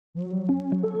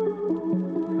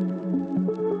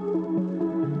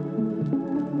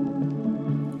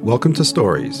Welcome to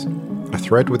Stories, a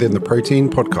thread within the Protein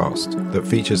podcast that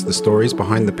features the stories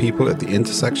behind the people at the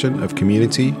intersection of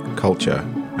community, culture,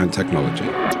 and technology.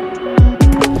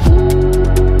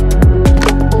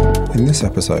 In this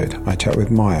episode, I chat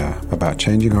with Maya about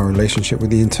changing our relationship with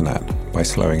the internet by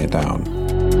slowing it down.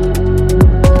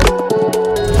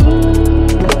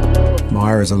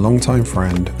 Maya is a longtime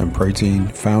friend and Protein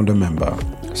founder member,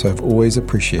 so I've always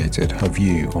appreciated her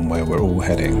view on where we're all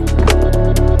heading.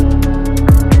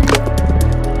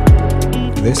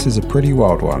 This is a pretty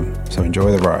wild one, so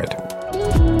enjoy the ride.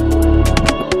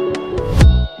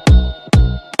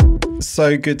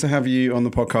 So good to have you on the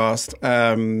podcast.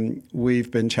 We've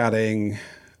been chatting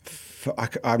for,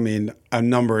 a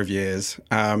number of years,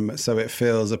 so it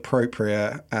feels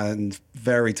appropriate and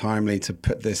very timely to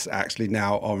put this actually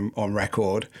now on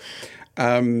record.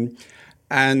 And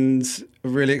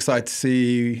really excited to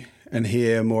see and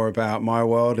hear more about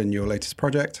MAYAgirl and your latest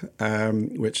project,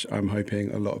 which I'm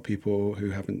hoping a lot of people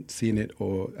who haven't seen it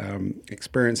or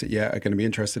experienced it yet are going to be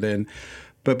interested in.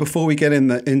 But before we get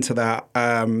into that,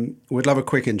 we'd love a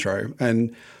quick intro,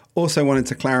 and also wanted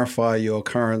to clarify your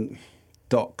current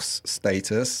docs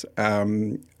status,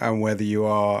 and whether you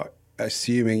are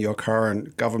assuming your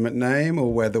current government name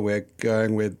or whether we're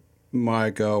going with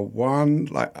MAYAgirl 1.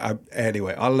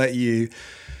 Anyway, I'll let you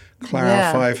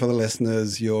clarify for the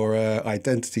listeners your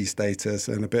identity status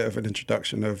and a bit of an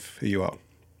introduction of who you are.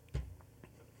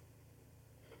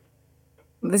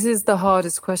 This is the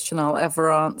hardest question I'll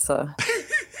ever answer.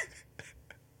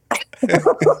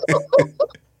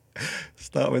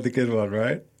 Start with the good one,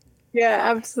 right? Yeah,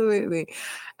 absolutely.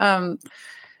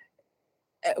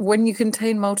 When you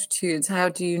contain multitudes, how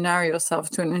do you narrow yourself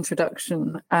to an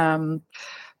introduction?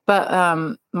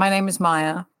 But my name is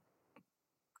Maya.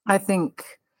 I think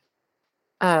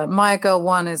MAYAgirl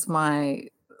 1 is my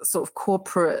sort of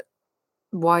corporate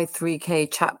Y3K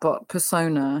chatbot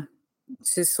persona.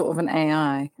 She's sort of an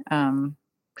AI.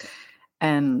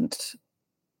 And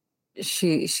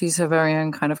she's her very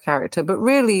own kind of character. But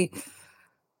really,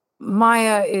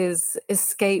 Maya is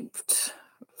escaped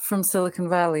from Silicon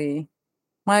Valley.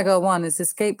 MAYAgirl 1 is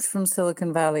escaped from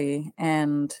Silicon Valley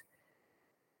and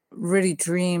really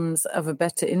dreams of a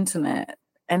better internet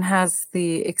and has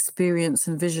the experience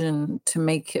and vision to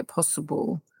make it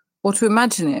possible or to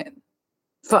imagine it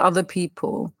for other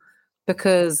people.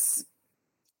 Because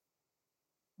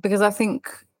I think,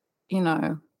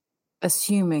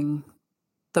 assuming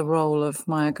the role of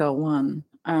MAYAgirl 1,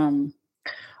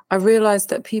 I realized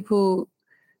that people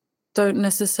don't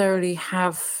necessarily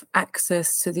have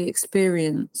access to the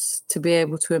experience to be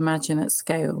able to imagine at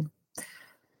scale.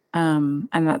 And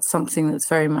that's something that's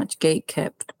very much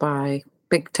gatekept by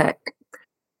big tech.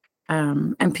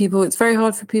 And it's very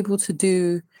hard for people to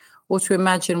do or to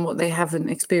imagine what they haven't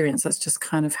experienced. That's just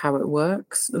kind of how it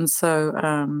works. And so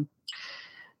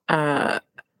I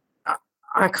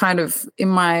kind of, in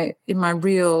my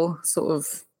real sort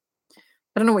of,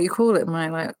 I don't know what you call it,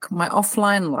 my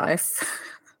offline life,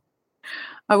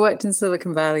 I worked in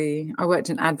Silicon Valley. I worked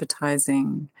in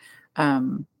advertising. I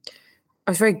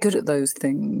was very good at those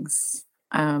things,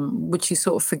 which you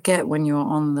sort of forget when you're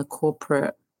on the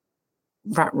corporate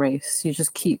rat race. You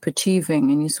just keep achieving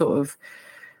and you sort of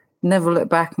never look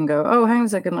back and go, oh, hang on a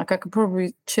second, I could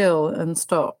probably chill and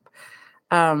stop.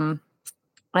 And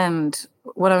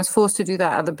when I was forced to do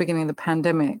that at the beginning of the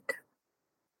pandemic,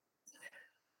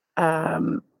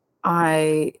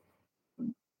 I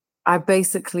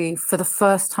basically, for the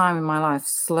first time in my life,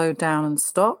 slowed down and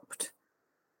stopped.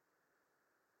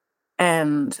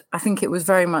 And I think it was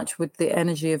very much with the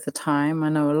energy of the time. I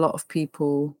know a lot of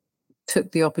people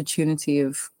took the opportunity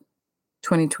of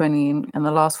 2020 and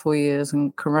the last 4 years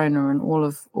and Corona and all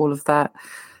of that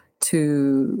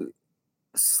to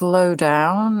slow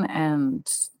down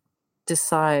and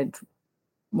decide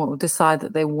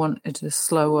that they wanted a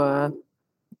slower,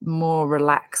 more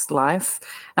relaxed life.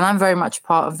 And I'm very much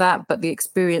part of that, but the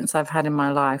experience I've had in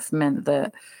my life meant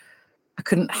that I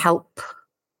couldn't help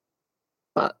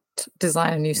but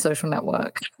design a new social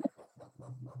network.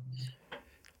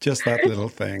 Just that little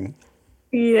thing.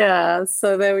 Yeah,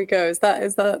 so there we go. Is that a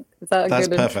That's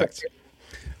good perfect.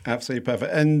 Absolutely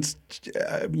perfect. And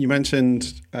you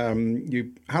mentioned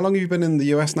how long have you been in the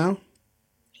US now?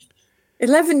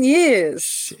 11 years.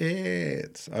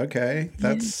 Shit. Okay.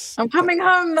 I'm coming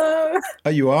home though.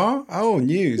 Oh, you are? Oh,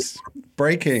 news.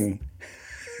 Breaking.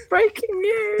 Breaking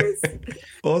news.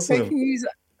 Awesome. Breaking news.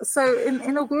 So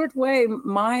in a weird way,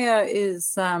 Maya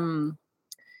is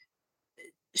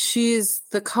she is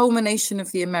the culmination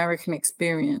of the American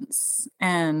experience,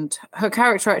 and her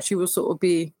character actually will sort of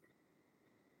be,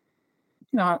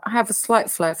 I have a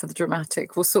slight flair for the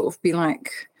dramatic, will sort of be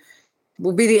like,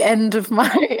 will be the end of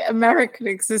my American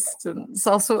existence.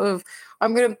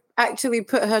 I'm going to actually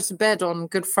put her to bed on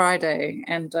Good Friday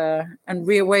and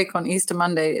reawake on Easter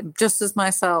Monday, just as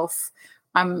myself.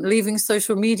 I'm leaving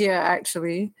social media,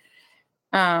 actually,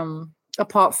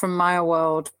 apart from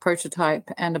MAYAgirl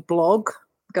prototype and a blog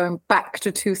going back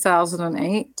to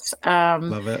 2008.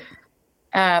 Love it.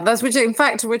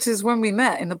 Which is when we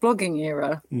met in the blogging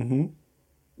era. Mm-hmm.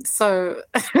 So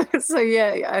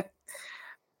yeah,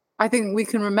 I think we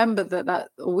can remember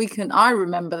I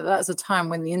remember that's a time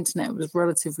when the internet was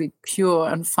relatively pure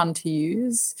and fun to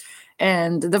use.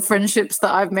 And the friendships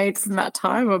that I've made from that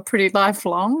time are pretty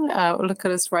lifelong. Look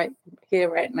at us right here,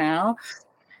 right now.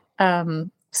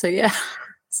 So yeah,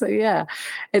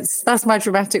 that's my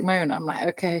dramatic moment. I'm like,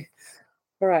 okay,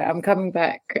 all right, I'm coming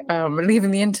back,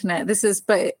 leaving the internet.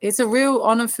 But it's a real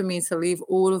honor for me to leave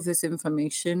all of this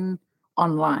information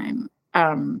online.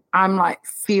 I'm like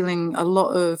feeling a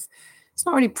lot of, it's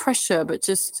not really pressure, but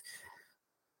just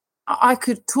I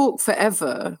could talk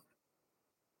forever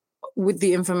with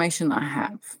the information I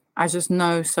have. I just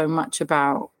know so much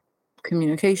about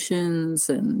communications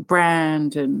and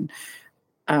brand and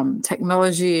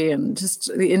technology and just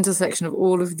the intersection of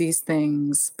all of these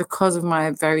things because of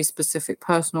my very specific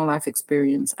personal life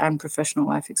experience and professional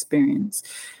life experience.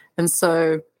 And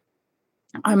so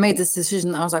I made this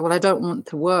decision. I was like, well, I don't want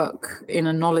to work in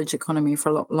a knowledge economy for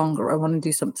a lot longer. I want to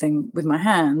do something with my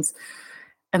hands.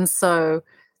 And so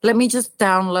let me just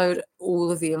download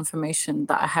all of the information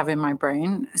that I have in my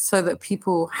brain so that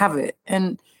people have it.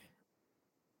 And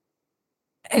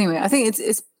anyway, I think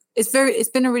it's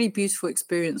been a really beautiful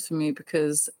experience for me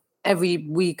because every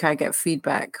week I get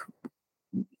feedback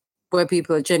where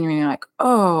people are genuinely like,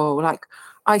 oh, like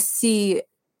I see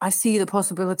the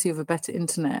possibility of a better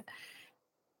internet.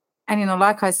 And,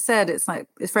 like I said,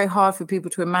 it's very hard for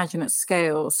people to imagine at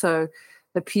scale. So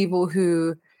the people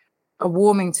who are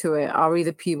warming to it are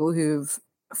either people who've,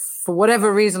 for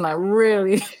whatever reason, I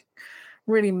really,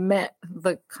 really met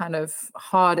the kind of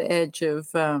hard edge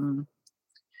of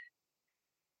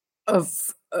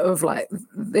like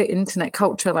the internet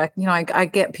culture. Like, I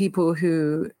get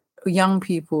young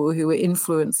people who were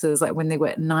influencers, like when they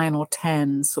were 9 or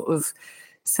 10, sort of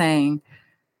saying,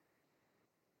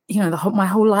 my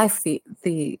whole life,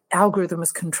 the algorithm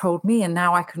has controlled me, and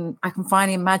now I can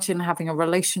finally imagine having a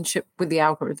relationship with the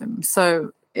algorithm.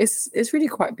 So it's really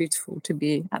quite beautiful to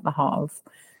be at the heart of.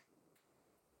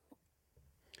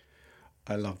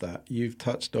 I love that. You've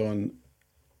touched on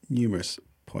numerous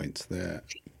points there.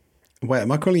 Wait,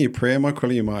 am I calling you Priya? Am I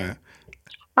calling you Maya?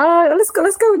 Let's go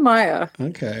with Maya.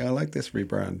 Okay, I like this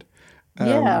rebrand.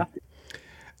 Yeah.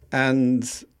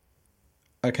 And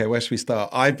okay, where should we start?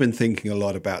 I've been thinking a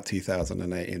lot about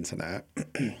 2008 internet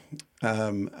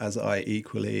as I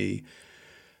equally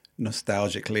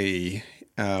nostalgically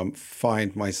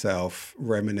find myself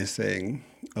reminiscing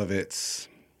of its,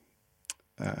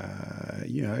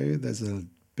 there's a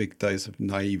big dose of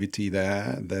naivety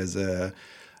there.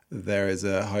 There is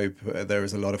a hope. There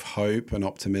is a lot of hope and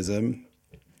optimism.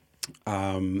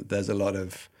 There's a lot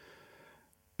of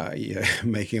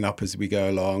making up as we go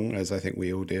along, as I think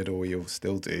we all did, or we all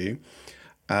still do.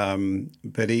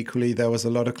 But equally, there was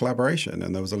a lot of collaboration,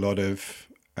 and there was a lot of,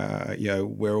 no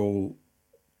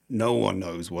one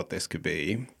knows what this could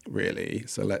be, really.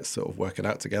 So let's sort of work it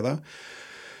out together,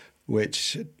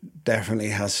 which definitely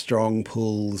has strong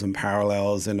pulls and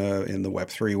parallels in the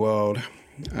Web3 world,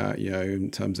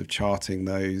 in terms of charting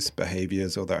those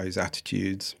behaviors or those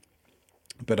attitudes.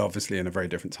 But obviously in a very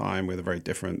different time with a very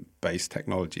different base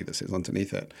technology that sits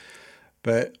underneath it.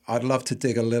 But I'd love to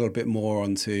dig a little bit more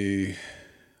onto,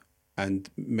 and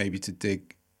maybe to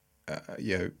dig,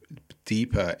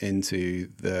 deeper into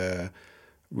the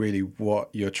really what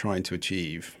you're trying to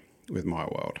achieve with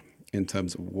MAYAgirl in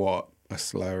terms of what a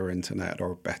slower internet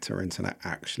or a better internet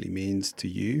actually means to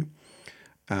you.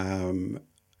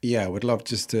 I would love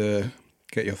just to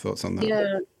get your thoughts on that.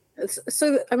 Yeah.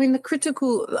 So, I mean,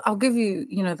 I'll give you,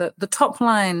 the top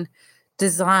line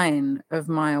design of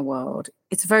MAYAgirl.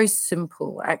 It's very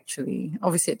simple, actually.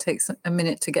 Obviously, it takes a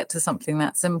minute to get to something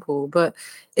that simple, but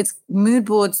it's mood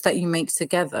boards that you make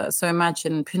together. So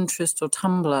imagine Pinterest or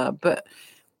Tumblr, but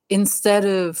instead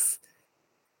of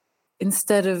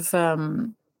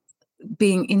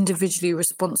being individually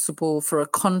responsible for a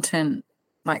content,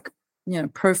 like,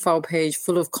 profile page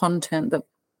full of content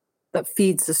that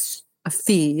feeds a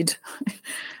feed,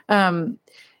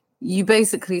 you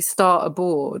basically start a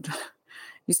board.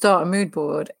 You start a mood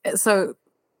board. So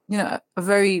a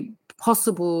very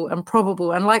possible and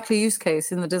probable and likely use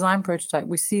case in the design prototype,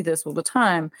 we see this all the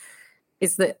time,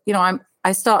 is that,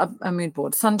 I start a mood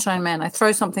board, Sunshine Man, I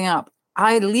throw something up,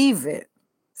 I leave it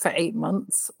for 8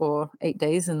 months or 8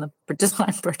 days in the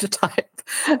design prototype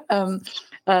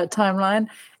timeline,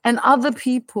 and other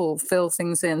people fill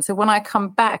things in. So when I come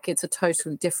back, it's a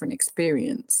totally different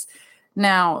experience.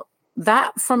 Now,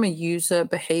 that from a user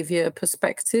behavior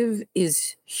perspective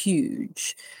is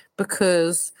huge,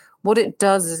 because what it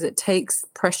does is it takes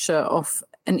pressure off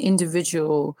an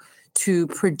individual to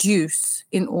produce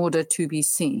in order to be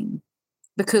seen.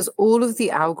 Because all of the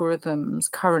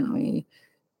algorithms currently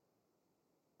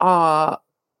are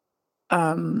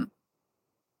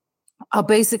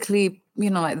basically,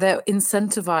 like they're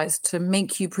incentivized to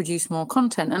make you produce more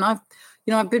content. And I've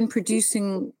been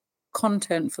producing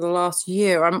content for the last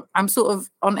year. I'm sort of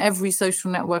on every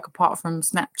social network apart from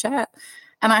Snapchat.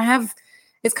 And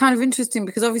it's kind of interesting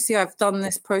because obviously I've done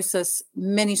this process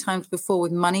many times before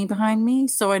with money behind me.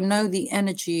 So I know the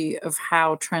energy of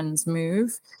how trends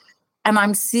move, and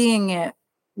I'm seeing it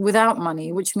without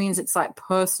money, which means it's like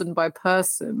person by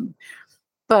person.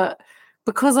 But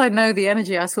because I know the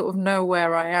energy, I sort of know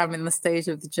where I am in the stage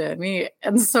of the journey.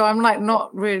 And so I'm like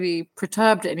not really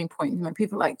perturbed at any point.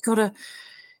 People are like, gotta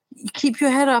keep your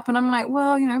head up. And I'm like,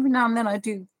 well, every now and then I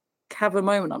do have a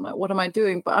moment. I'm like, what am I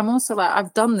doing? But I'm also like,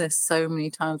 I've done this so many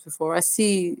times before. I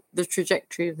see the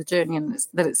trajectory of the journey and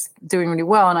that it's doing really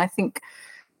well. And I think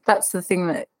that's the thing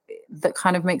that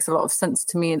kind of makes a lot of sense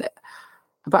to me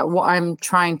about what I'm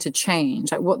trying to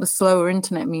change. Like what the slower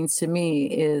internet means to me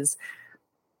is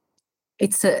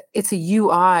it's a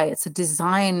UI, it's a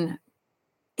design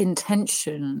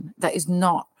intention that is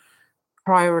not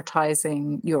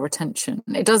prioritizing your attention.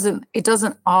 It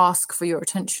doesn't ask for your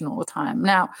attention all the time.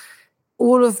 Now,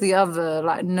 all of the other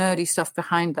like nerdy stuff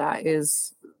behind that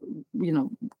is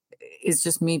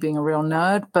just me being a real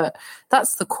nerd, but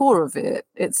that's the core of it.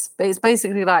 It's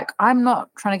basically like, I'm not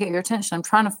trying to get your attention. I'm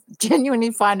trying to genuinely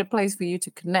find a place for you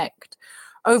to connect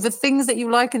over things that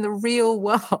you like in the real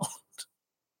world,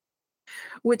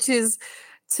 which is,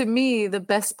 to me, the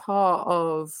best part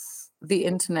of the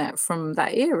internet from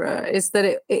that era, is that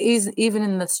it is, even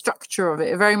in the structure of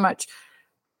it very much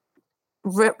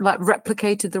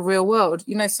replicated the real world.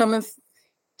 Some of,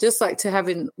 just like to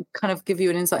kind of give you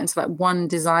an insight into like one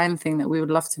design thing that we would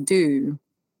love to do,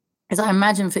 is I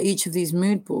imagine for each of these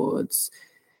mood boards,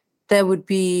 there would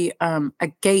be a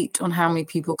gate on how many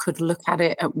people could look at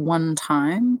it at one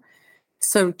time.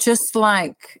 So just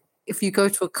like if you go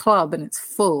to a club and it's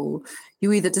full,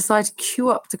 you either decide to queue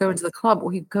up to go into the club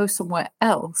or you go somewhere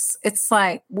else. It's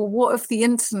like, well, what if the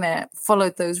internet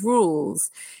followed those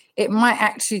rules? It might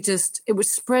actually it would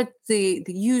spread the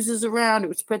users around, it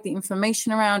would spread the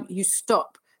information around, you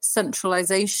stop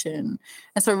centralization.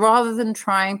 And so rather than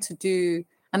trying to do,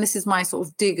 and this is my sort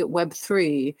of dig at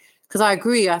Web3, because I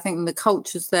agree, I think the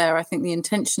culture's there, I think the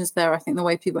intention's there, I think the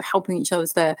way people are helping each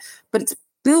other's there, but it's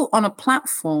built on a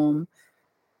platform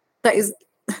that is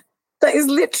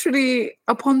literally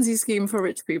a Ponzi scheme for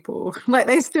rich people. Like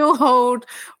they still hold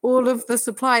all of the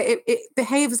supply. It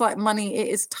behaves like money. It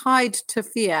is tied to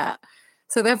fiat.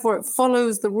 So therefore it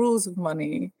follows the rules of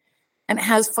money, and it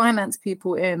has finance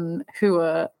people in who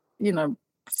are,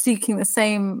 seeking the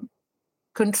same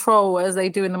control as they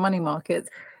do in the money markets.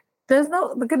 There's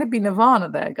not going to be nirvana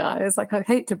there, guys. Like, I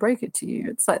hate to break it to you.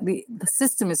 It's like the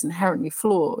system is inherently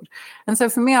flawed. And so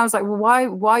for me, I was like, well,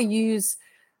 why use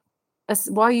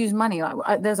money?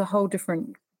 Like, there's a whole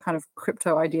different kind of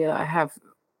crypto idea that I have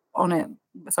on it,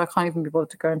 so I can't even be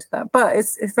bothered to go into that. But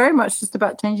it's very much just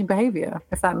about changing behavior,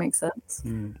 if that makes sense.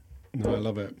 No, I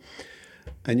love it.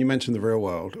 And you mentioned the real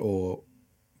world, or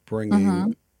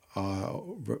bringing,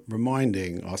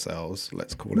 reminding ourselves,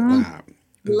 let's call it that.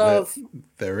 Love.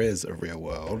 There is a real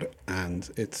world, and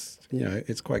it's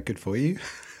quite good for you.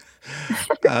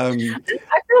 I feel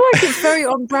like it's very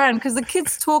on brand, because the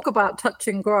kids talk about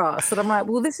touching grass, and I'm like,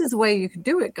 well, this is the way you can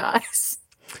do it, guys.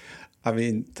 I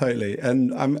mean, totally.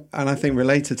 And I think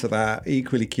related to that,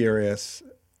 equally curious.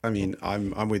 I mean,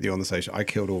 I'm with you on the social. I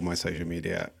killed all my social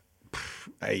media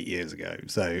 8 years ago.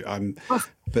 So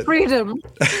but freedom.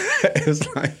 It was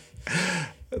like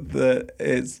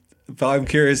but I'm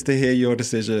curious to hear your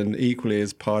decision equally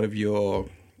as part of your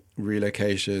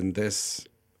relocation. Is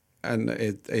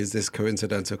this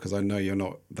coincidental? Because I know you're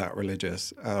not that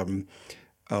religious.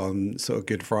 On sort of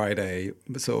Good Friday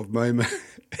sort of moment,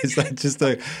 is that just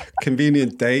a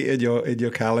convenient date in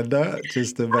your calendar,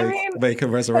 just to make a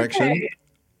resurrection?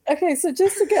 Okay, so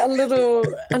just to get a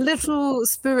little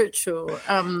spiritual.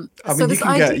 I mean,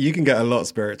 you can get a lot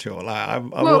spiritual. Like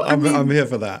I'm here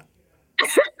for that.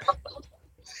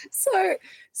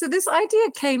 So this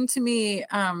idea came to me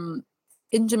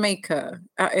in Jamaica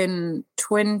I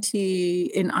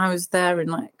was there in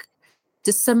like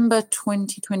December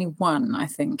 2021, I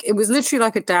think. It was literally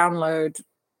like a download.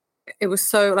 It was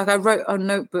so like I wrote a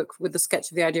notebook with the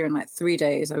sketch of the idea in like 3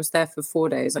 days. I was there for 4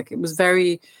 days. Like it was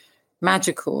very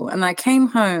magical. And I came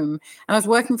home and I was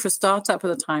working for a startup at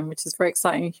the time, which is very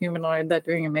exciting and humanoid. They're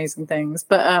doing amazing things.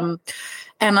 But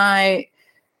and I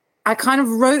kind of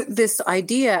wrote this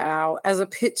idea out as a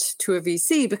pitch to a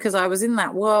VC because I was in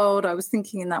that world. I was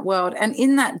thinking in that world. And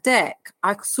in that deck,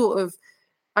 I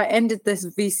ended this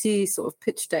VC sort of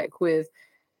pitch deck with,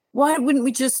 why wouldn't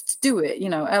we just do it? You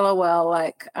know, LOL,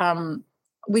 like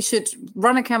we should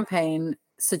run a campaign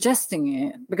suggesting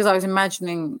it, because I was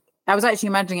actually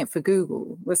imagining it for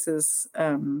Google. This is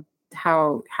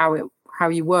how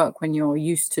you work when you're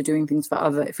used to doing things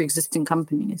for existing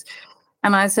companies.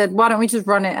 And I said, why don't we just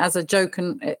run it as a joke?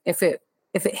 And if it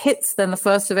hits, then the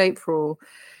 1st of April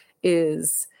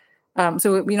is,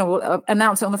 so, you know, we'll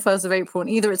announce it on the 1st of April, and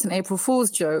either it's an April Fool's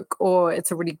joke or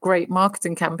it's a really great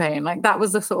marketing campaign. Like that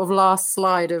was the sort of last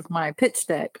slide of my pitch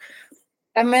deck.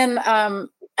 And then I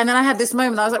had this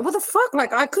moment. I was like, what the fuck?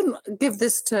 Like I couldn't give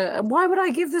this why would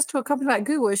I give this to a company like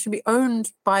Google? It should be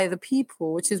owned by the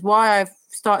people, which is why I've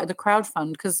started the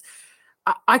crowdfund, because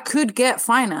I could get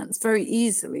finance very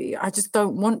easily. I just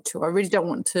don't want to. I really don't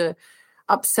want to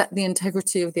upset the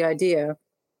integrity of the idea.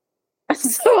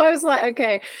 So I was like,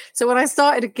 okay. So when I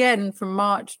started again from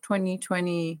March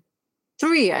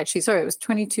 2023, actually, sorry, it was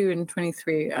 22 and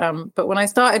 23. But when I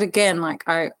started again, like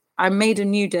I made a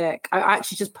new deck. I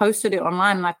actually just posted it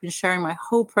online, and I've been sharing my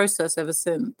whole process ever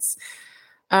since.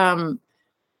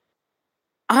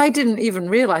 I didn't even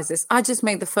realize this. I just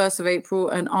made the 1st of April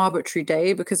an arbitrary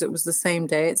day because it was the same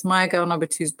day. It's MAYAgirl number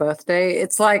 2's birthday.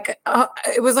 It's like,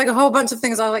 it was like a whole bunch of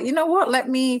things. I was like, you know what? Let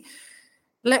me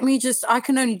just, I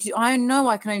know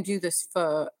I can only do this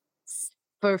for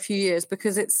a few years,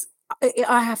 because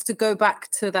I have to go back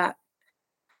to that,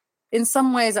 in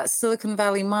some ways, that Silicon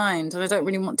Valley mind, and I don't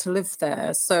really want to live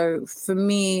there. So for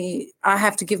me, I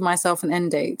have to give myself an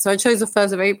end date. So I chose the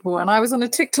 1st of April, and I was on a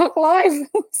TikTok live. Someone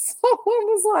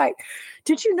was like,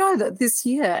 did you know that this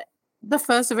year, the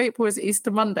 1st of April is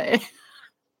Easter Monday?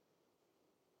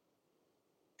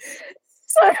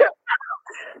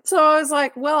 So I was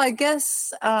like, well, I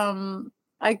guess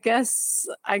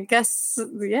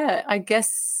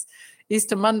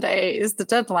Easter Monday is the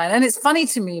deadline. And it's funny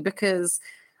to me because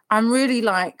I'm really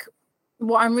like,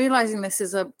 what I'm realizing this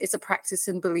is it's a practice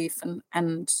in belief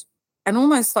and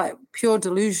almost like pure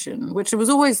delusion, which was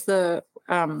always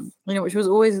which was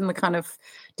always in the kind of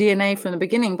DNA from the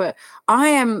beginning. But I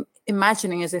am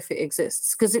imagining as if it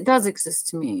exists, because it does exist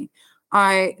to me.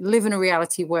 I live in a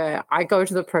reality where I go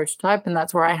to the prototype, and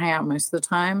that's where I hang out most of the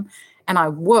time. And I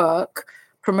work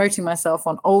promoting myself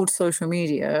on old social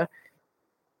media.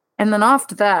 And then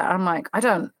after that, I'm like, I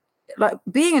don't like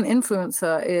being an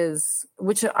influencer is,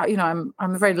 which, you know,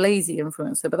 I'm a very lazy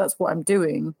influencer, but that's what I'm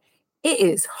doing. It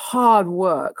is hard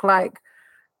work. Like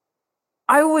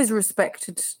I always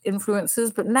respected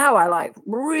influencers, but now I like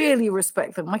really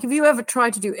respect them. Like if you ever try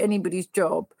to do anybody's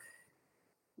job,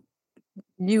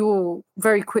 you will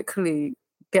very quickly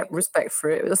get respect for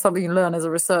it. That's something you learn as a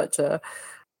researcher.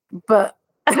 But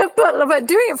doing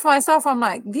it for myself, I'm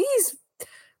like,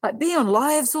 like being on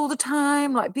lives all the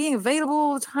time, like being available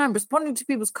all the time, responding to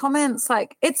people's comments,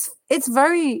 like it's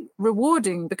very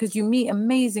rewarding because you meet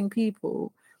amazing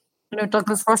people. You know,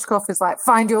 Douglas Rushkoff is like,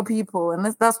 find your people, and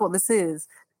that's what this is.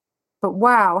 But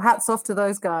wow, hats off to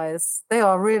those guys. They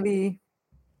are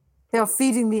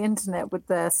feeding the internet with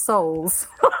their souls.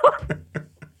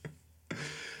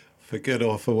 For good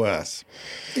or for worse.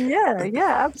 Yeah,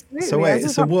 absolutely. So wait,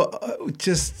 so what?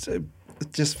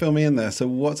 Just fill me in there. So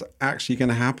what's actually going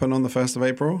to happen on the 1st of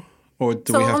April, or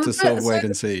do we have to sort of wait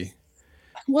and see?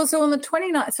 Well, so on the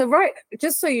 29th. So right,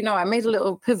 just so you know, I made a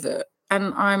little pivot,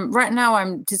 and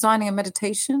I'm designing a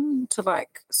meditation to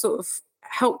like sort of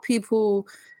help people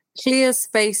clear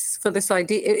space for this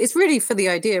idea. It's really for the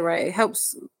idea, right? It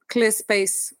helps clear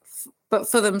space, but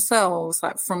for themselves,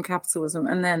 like from capitalism,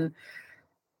 and then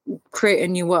create a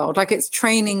new world. Like it's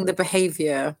training the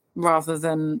behavior rather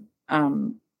than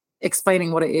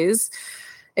explaining what it is,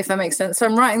 if that makes sense. So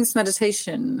I'm writing this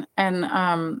meditation, and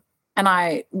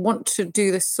I want to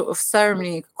do this sort of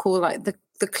ceremony called like the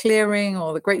clearing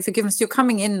or the great forgiveness. You're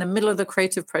coming in the middle of the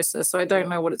creative process, so I don't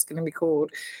know what it's going to be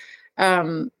called.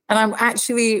 And I'm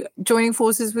actually joining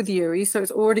forces with Yuri, so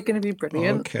it's already going to be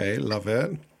brilliant. Okay, love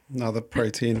it. Another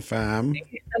protein fam.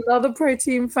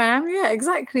 Yeah,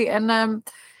 exactly. And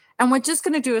we're just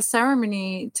going to do a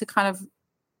ceremony to kind of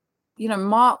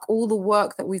mark all the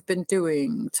work that we've been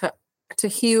doing to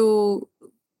heal,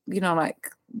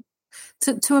 like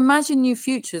to imagine new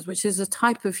futures, which is a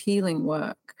type of healing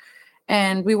work.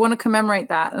 And we want to commemorate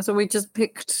that. And so we just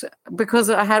picked, because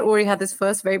I had already had this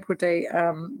 1st of April date,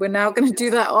 we're now going to do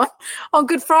that on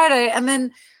Good Friday. And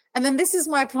then this is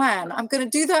my plan. I'm going to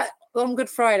do that on Good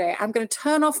Friday. I'm going to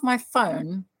turn off my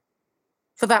phone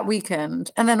for that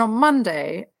weekend. And then on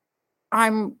Monday,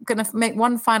 I'm going to make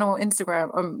one final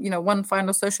Instagram, one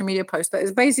final social media post that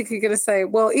is basically going to say,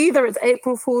 well, either it's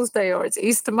April Fool's Day or it's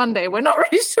Easter Monday. We're not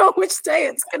really sure which day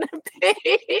it's going to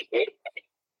be.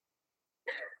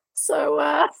 So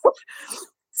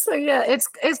yeah,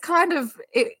 it's kind of,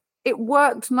 it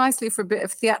worked nicely for a bit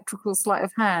of theatrical sleight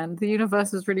of hand. The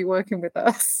universe is really working with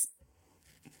us.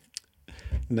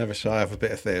 Never shy of a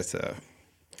bit of theatre.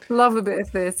 Love a bit of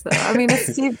theatre. I mean, if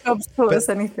Steve Jobs taught us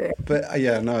anything. But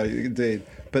yeah, no, indeed.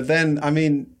 But then,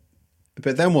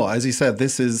 what? As you said,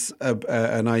 this is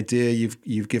an idea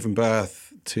you've given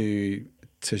birth to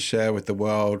share with the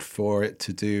world, for it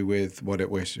to do with what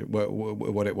it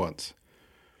wants.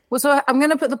 Well, so I'm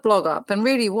going to put the blog up, and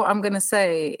really what I'm going to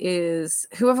say is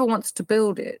whoever wants to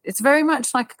build it, it's very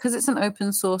much like, because it's an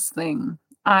open source thing.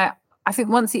 I think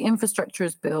once the infrastructure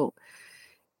is built,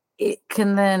 it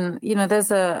can then,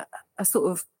 there's a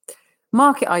sort of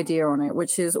market idea on it,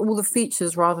 which is all the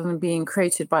features, rather than being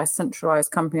created by a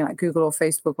centralized company like Google or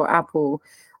Facebook or Apple,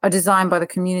 are designed by the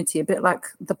community, a bit like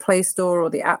the Play Store or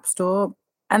the App Store.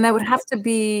 And there would have to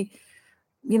be,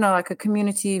 like a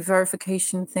community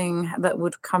verification thing that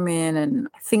would come in, and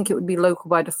I think it would be local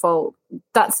by default.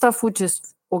 That stuff would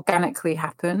just organically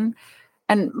happen.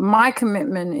 And my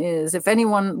commitment is, if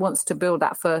anyone wants to build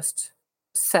that first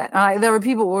set, there are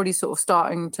people already sort of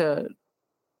starting to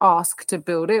ask to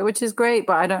build it, which is great,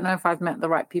 but I don't know if I've met the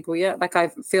right people yet. Like, I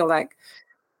feel like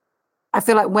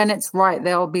when it's right,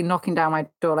 they'll be knocking down my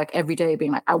door like every day,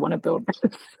 being like, I want to build this.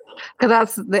 Because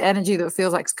that's the energy that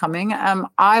feels like it's coming.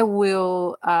 I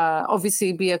will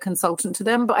obviously be a consultant to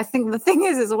them, but I think the thing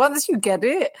is once you get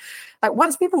it, like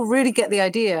once people really get the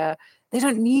idea, they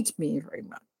don't need me very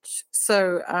much.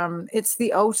 So it's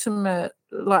the ultimate,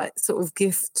 like, sort of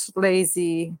gift,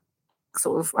 lazy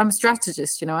sort of, I'm a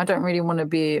strategist, I don't really want to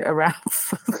be around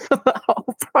for the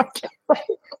whole project.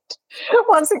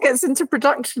 Once it gets into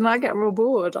production, I get real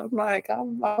bored. I'm like, I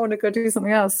want to go do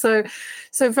something else. So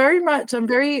I'm very much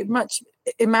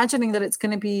imagining that it's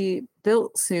going to be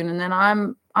built soon, and then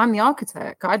I'm the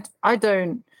architect. I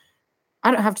don't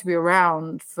have to be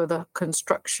around for the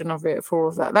construction of it, for all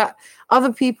of that. That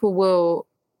other people will.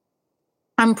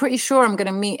 I'm pretty sure I'm going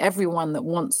to meet everyone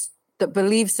that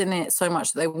believes in it so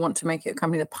much that they want to make it a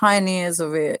company, the pioneers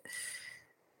of it.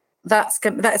 That's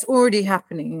already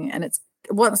happening, and it's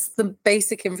once the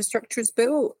basic infrastructure is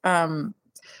built.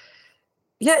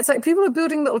 It's like people are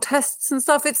building little tests and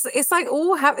stuff. It's like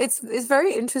it's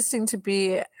very interesting to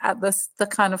be at the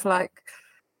kind of like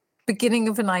beginning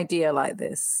of an idea like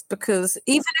this, because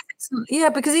even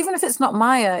if it's not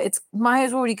Maya,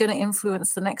 Maya's already going to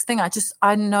influence the next thing.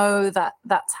 I know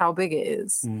that's how big it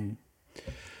is.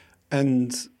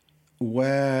 And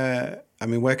where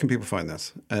can people find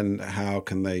this, and how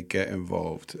can they get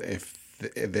involved if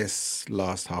this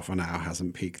last half an hour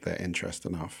hasn't piqued their interest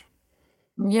enough?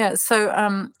 Yeah,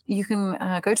 so you can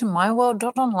go to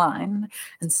myworld.online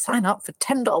and sign up for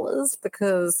 $10,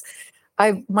 because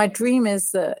my dream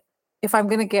is that if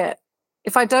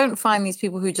I don't find these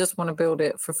people who just want to build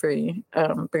it for free,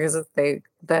 because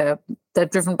they're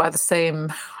driven by the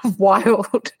same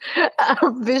wild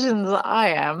visions that I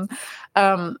am,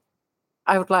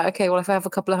 I would like, okay, well, if I have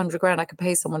a couple of $100,000, I could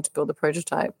pay someone to build the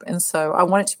prototype. And so I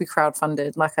want it to be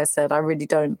crowdfunded. Like I said, I really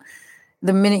don't.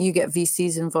 The minute you get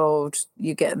VCs involved,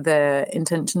 you get their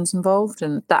intentions involved.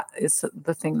 And that is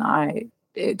the thing that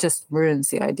it just ruins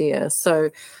the idea.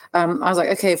 So I was like,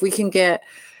 okay, if we can get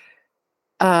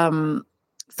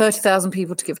 30,000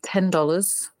 people to give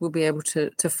 $10, we'll be able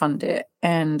to fund it.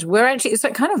 And it's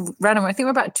like kind of random. I think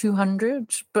we're about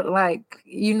 200, but like,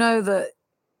 that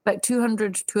like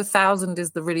 200 to 1,000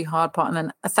 is the really hard part. And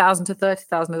then 1,000 to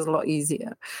 30,000 is a lot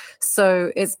easier.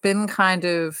 So it's been kind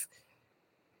of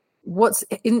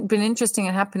been interesting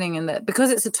and happening in that,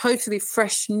 because it's a totally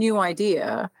fresh new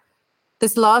idea.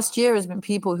 This last year has been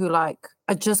people who like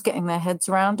are just getting their heads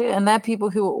around it, and they're people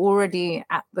who are already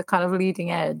at the kind of leading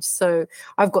edge. So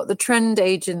I've got the trend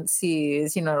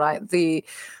agencies, like the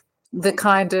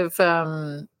kind of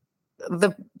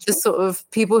the sort of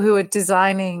people who are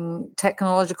designing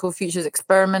technological futures,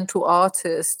 experimental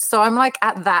artists. So I'm like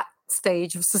at that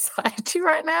stage of society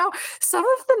right now. Some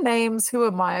of the names who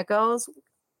are MAYAgirls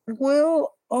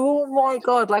oh my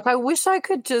God, like I wish I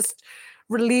could just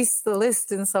release the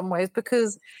list in some ways,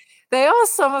 because they are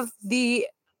some of the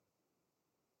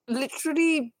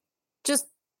literally just,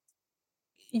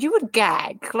 you would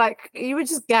gag, like you would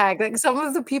just gag, like some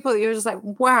of the people that you're just like,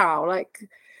 wow, like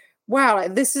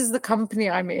this is the company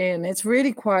I'm in. It's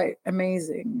really quite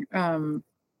amazing.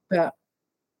 But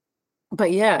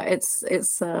yeah, it's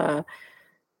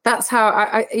that's how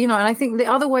I and I think the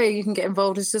other way you can get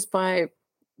involved is just by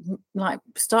like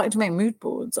starting to make mood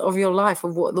boards of your life,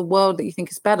 of what the world that you think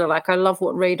is better. Like I love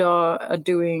what Radar are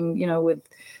doing, with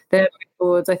their mood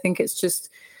boards. I think it's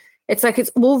like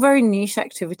it's all very niche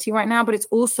activity right now, but it's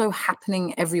also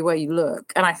happening everywhere you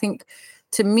look. And I think,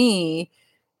 to me,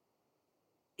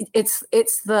 it's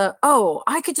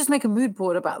I could just make a mood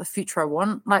board about the future I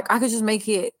want. Like I could just make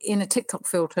it in a TikTok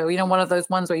filter, one of those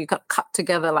ones where you got cut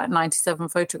together like 97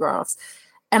 photographs,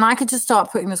 and I could just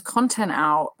start putting this content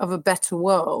out of a better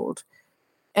world.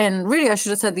 And really, I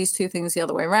should have said these two things the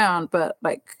other way around, but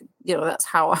like, that's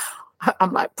how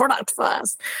I'm like, product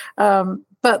first.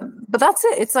 But that's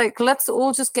it. It's like, let's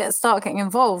all just start getting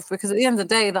involved, because at the end of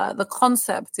the day, that the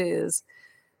concept is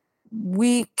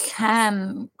we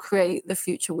can create the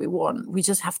future we want. We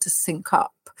just have to sync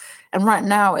up. And right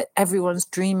now, everyone's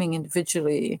dreaming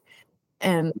individually,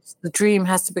 and the dream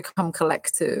has to become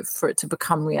collective for it to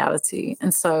become reality.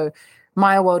 And so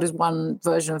Maya World is one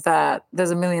version of that.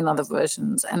 There's a million other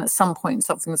versions, and at some point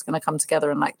something's going to come together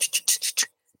and like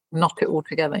knot it all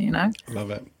together,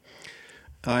 Love it.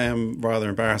 I am rather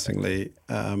embarrassingly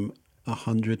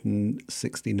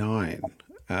 169,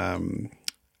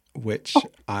 which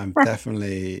I'm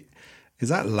definitely. Is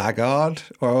that laggard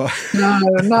or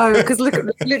no? Because look,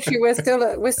 literally,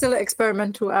 we're still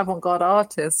experimental avant-garde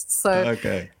artists. So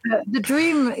okay, the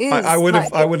dream is. I would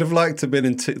have liked to have been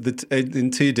in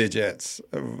two digits.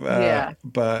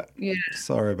 But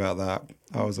sorry about that.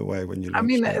 I was away when you. I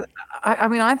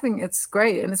think it's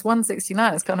great, and it's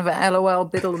 169. It's kind of an LOL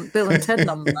Bill and Ted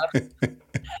number.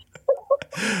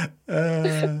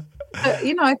 I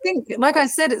think, like I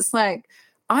said, it's like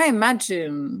I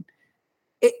imagine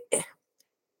it.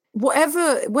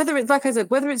 Whether it's, like I said,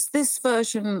 whether it's this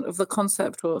version of the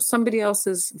concept or somebody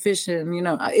else's vision,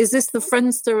 is this the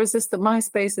Friendster? Is this the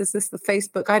MySpace? Is this the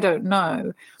Facebook? I don't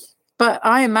know. But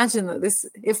I imagine that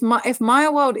if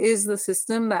Maya World is the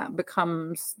system that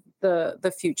becomes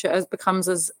the future, becomes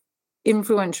as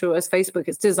influential as Facebook,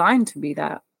 it's designed to be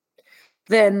that,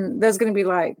 then there's going to be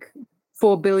like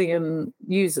 4 billion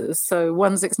users. So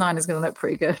 169 is going to look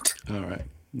pretty good. All right.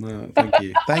 No, thank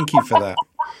you. Thank you for that.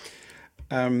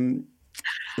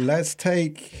 Let's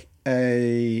take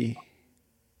a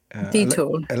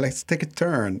detour. Let's take a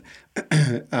turn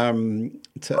to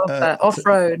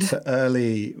off-road, to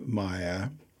early Maya,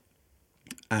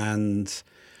 and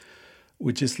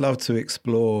we'd just love to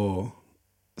explore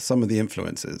some of the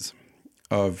influences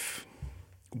of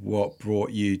what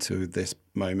brought you to this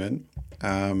moment.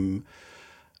 I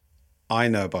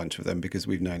know a bunch of them because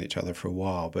we've known each other for a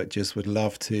while, but just would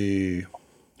love to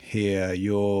hear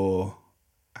your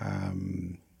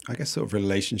I guess sort of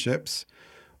relationships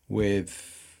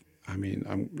with,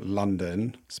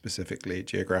 London specifically,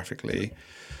 geographically,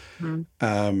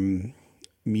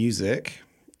 music,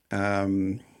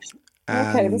 and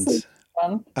this is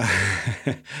fun.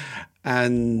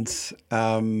 And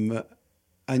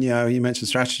you mentioned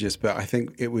strategists, but I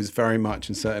think it was very much,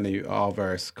 and certainly our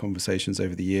various conversations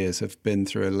over the years have been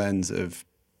through a lens of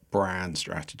brand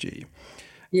strategy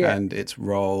and its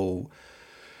role,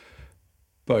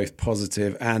 both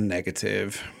positive and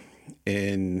negative,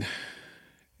 in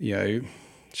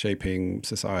shaping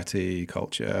society,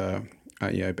 culture,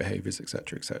 behaviors,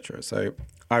 etc., etc. So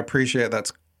I appreciate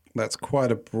that's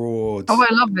quite a broad. Oh,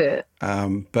 I love it.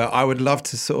 But I would love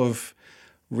to sort of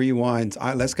rewind.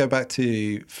 Let's go back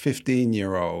to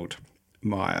 15-year-old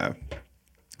Maya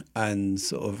and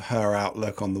sort of her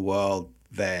outlook on the world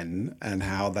then, and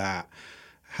how that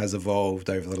has evolved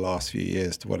over the last few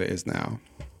years to what it is now.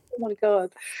 Oh my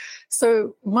God.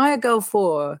 So MAYAgirl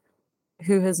 4,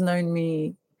 who has known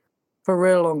me for a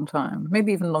real long time,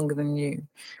 maybe even longer than you,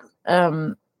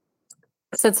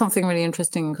 said something really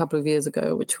interesting a couple of years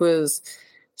ago, which was,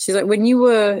 she's like, when you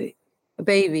were a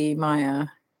baby, Maya,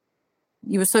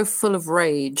 you were so full of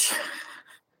rage.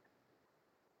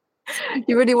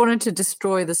 You really wanted to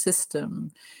destroy the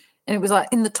system. And it was like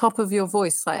in the top of your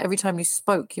voice, like every time you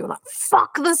spoke, you were like,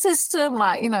 fuck the system,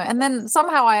 like, and then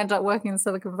somehow I ended up working in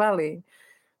Silicon Valley.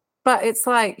 But it's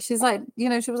like, she's like, she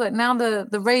was like, now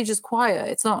the rage is quiet.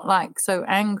 It's not like so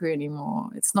angry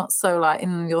anymore. It's not so like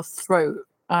in your throat.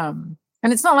 And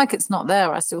it's not like it's not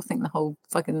there. I still think the whole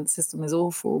fucking system is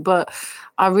awful. But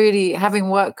I really, having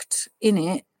worked in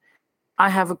it, I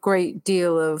have a great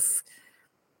deal of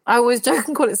I always joke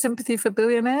and call it sympathy for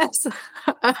billionaires,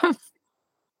 um,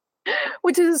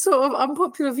 which is a sort of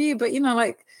unpopular view, but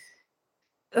like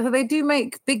they do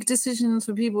make big decisions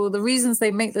for people. The reasons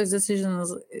they make those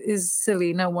decisions is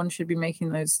silly. No one should be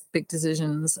making those big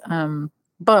decisions.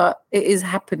 But it is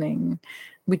happening.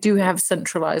 We do have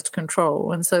centralized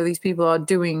control. And so these people are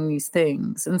doing these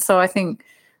things. And so I think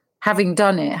having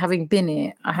done it, having been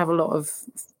it, I have a lot of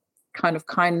kind of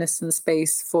kindness and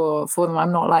space for them.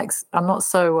 I'm not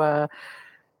so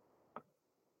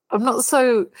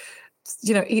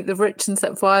eat the rich and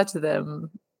set fire to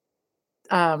them.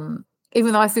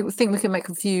 Even though I think we can make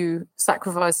a few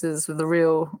sacrifices with the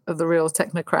real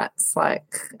technocrats.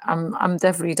 Like I'm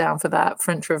definitely down for that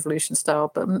French Revolution style,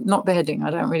 but not beheading. I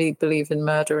don't really believe in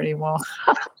murder anymore.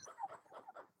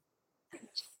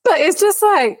 But it's just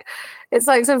like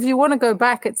so if you want to go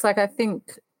back, it's like I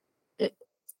think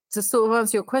to sort of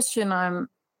answer your question,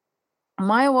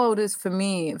 my world is for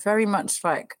me very much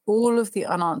like all of the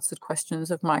unanswered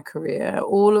questions of my career,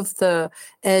 all of the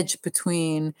edge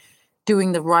between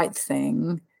doing the right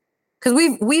thing, because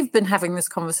we've been having this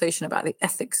conversation about the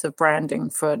ethics of branding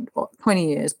for 20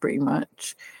 years pretty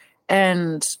much,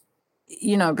 and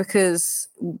because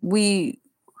we're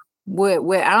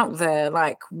out there,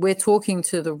 like we're talking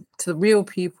to the real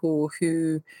people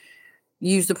who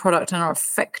use the product and are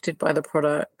affected by the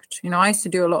product. I used to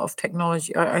do a lot of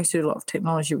technology. I used to do a lot of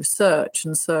technology research,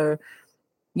 and so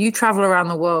you travel around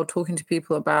the world talking to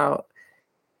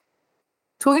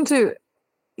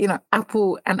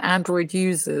Apple and Android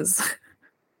users,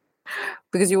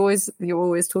 because you're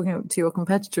always talking to your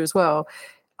competitor as well.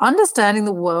 Understanding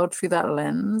the world through that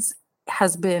lens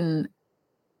has been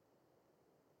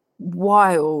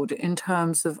wild in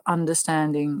terms of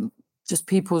understanding just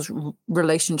people's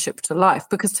relationship to life,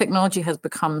 because technology has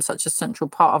become such a central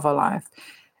part of our life.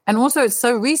 And also it's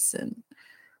so recent.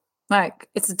 Like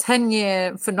it's a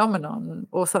 10-year phenomenon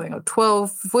or something, or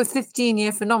 12 or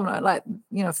 15-year phenomenon, like,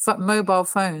 mobile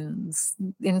phones,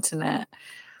 internet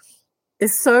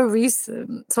is so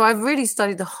recent. So I've really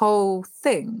studied the whole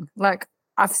thing. Like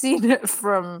I've seen it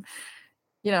from,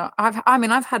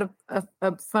 I've had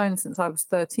a phone since I was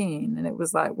 13, and it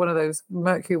was like one of those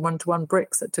Mercury 1-to-1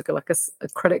 bricks that took a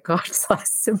credit card size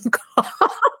SIM card.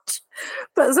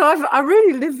 But so I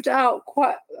really lived out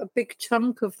quite a big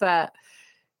chunk of that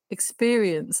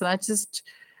experience, and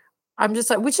I'm just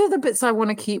like, which are the bits I want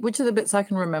to keep, which are the bits I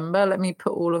can remember, let me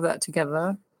put all of that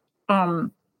together.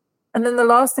 And then the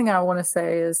last thing I want to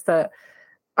say is that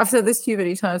I've said this to you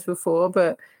many times before,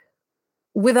 but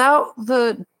without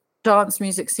the dance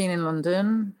music scene in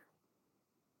London,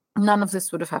 none of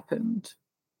this would have happened.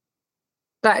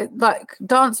 That, like,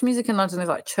 dance music in London is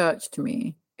like church to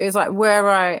me. It's like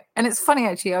and it's funny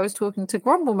actually, I was talking to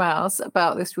Grumble Mouse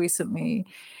about this recently,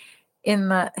 in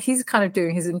that he's kind of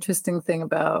doing his interesting thing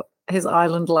about his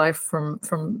island life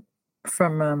from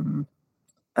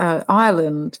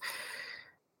Ireland.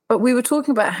 But we were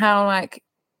talking about how, like,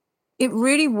 it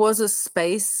really was a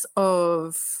space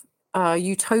of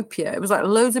utopia. It was like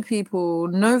loads of people,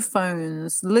 no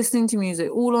phones, listening to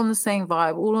music, all on the same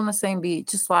vibe, all on the same beat,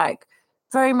 just like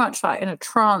very much like in a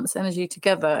trance energy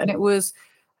together. And it was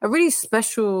a really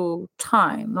special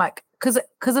time, like, because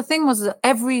the thing was that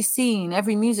every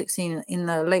music scene in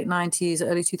the late 90s,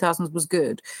 early 2000s was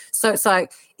good. So it's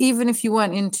like, even if you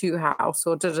weren't into house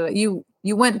or you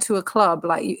went to a club,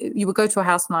 like you would go to a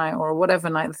house night or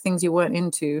whatever night, the things you weren't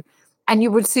into, and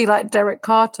you would see like Derek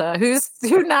Carter, who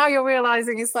now you're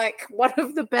realizing is like one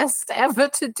of the best ever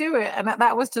to do it. And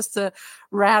that was just a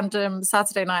random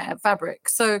Saturday night at Fabric.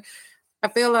 So I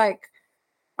feel like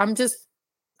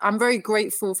I'm very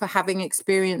grateful for having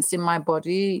experienced in my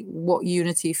body what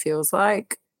unity feels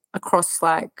like across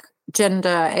like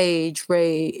gender, age,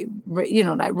 race,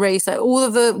 like race, like all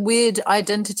of the weird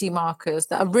identity markers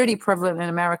that are really prevalent in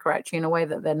America, actually, in a way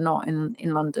that they're not in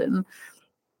London.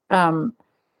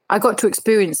 I got to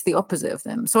experience the opposite of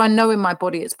them. So I know in my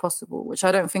body it's possible, which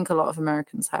I don't think a lot of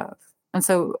Americans have. And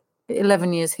so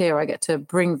 11 years here, I get to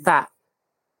bring that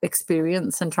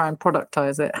experience and try and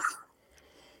productize it.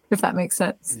 If that makes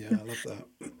sense. Yeah, I love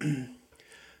that.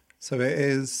 So it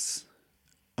is,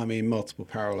 I mean, multiple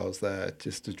parallels there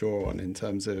just to draw on in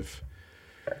terms of,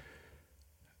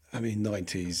 I mean,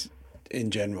 90s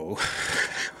in general,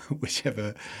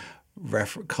 whichever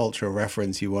cultural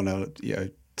reference you want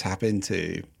to, tap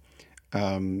into,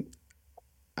 and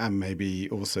maybe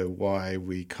also why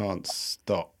we can't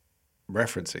stop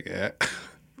referencing it,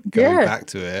 going back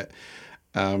to it,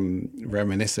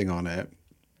 reminiscing on it.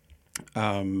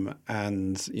 And I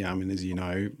mean, as you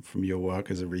know from your work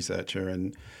as a researcher,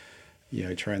 and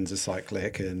trends are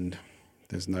cyclic and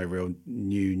There's no real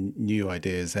new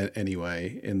ideas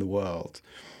anyway in the world.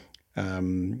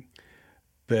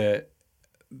 But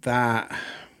that,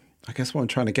 I guess what I'm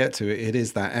trying to get to, it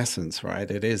is that essence, right?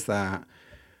 It is that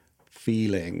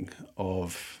feeling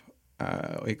of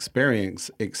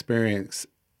experience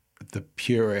the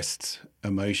purest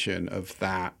emotion of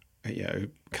that,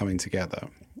 coming together,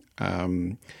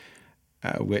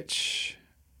 which,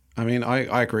 I mean,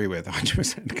 I agree with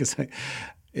 100% because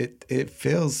it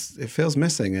feels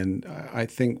missing, and I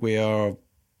think we are,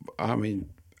 I mean,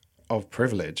 of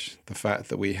privilege, the fact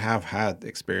that we have had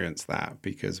experienced that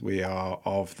because we are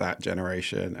of that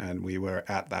generation and we were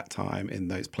at that time in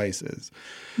those places.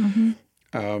 Mm-hmm.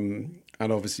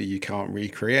 And obviously you can't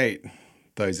recreate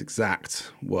those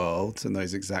exact worlds and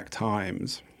those exact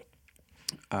times.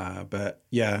 But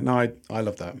yeah, no, I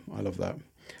love that. I love that.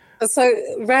 So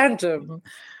random.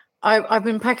 I've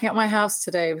been packing up my house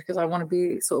today because I want to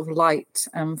be sort of light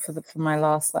for my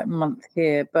last month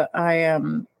here. But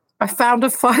I found a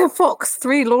Firefox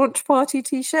 3 launch party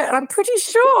T-shirt, and I'm pretty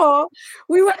sure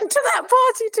we went to that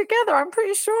party together. I'm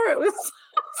pretty sure it was,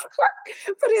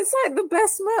 but it's like the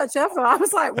best merch ever. I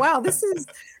was like, wow, this is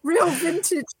real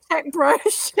vintage tech bro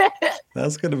shit.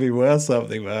 That's going to be worth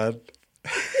something, man.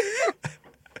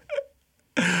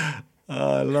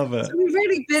 I love it. So we've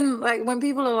really been like, when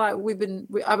people are like, I've been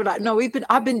like, no,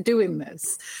 I've been doing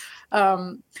this.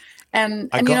 And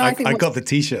I got the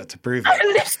T-shirt to prove it. I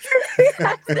literally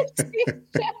have the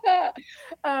T-shirt.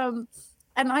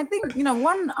 And I think,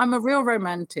 I'm a real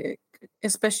romantic,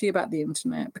 especially about the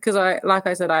internet, because like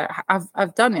I said,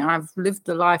 I've done it. I've lived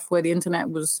a life where the internet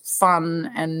was fun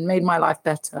and made my life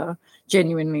better,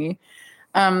 genuinely.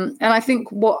 And I think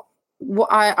what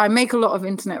I make a lot of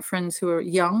internet friends who are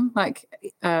young, like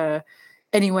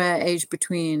anywhere aged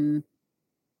between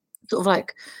sort of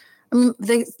like,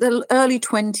 the early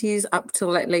 20s up to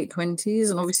like late 20s,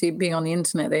 and obviously being on the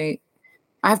internet, I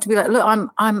have to be like, look,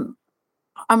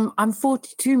 I'm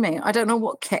 42, mate. I don't know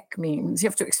what keck means. You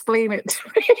have to explain it to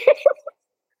me.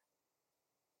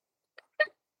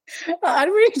 I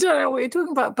really don't know what you're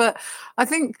talking about, but I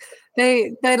think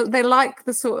they like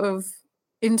the sort of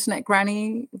internet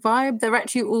granny vibe. They're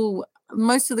actually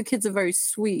most of the kids are very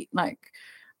sweet. Like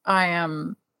I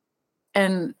am,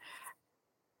 and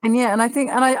yeah, and I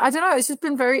think, and I don't know, it's just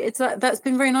been that's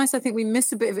been very nice. I think we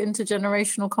miss a bit of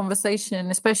intergenerational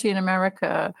conversation, especially in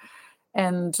America.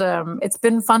 And it's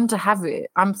been fun to have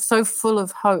it. I'm so full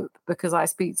of hope because I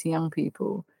speak to young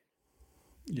people.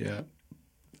 Yeah.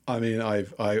 I mean,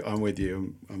 I'm with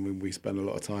you. I mean, we spend a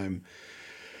lot of time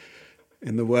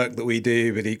in the work that we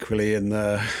do, but equally in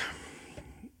the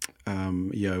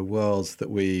worlds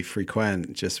that we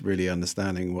frequent, just really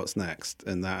understanding what's next,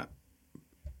 and that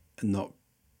not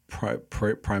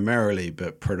primarily,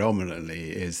 but predominantly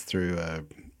is through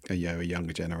a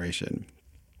younger generation,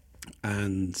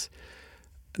 and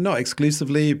not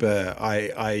exclusively, but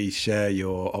I share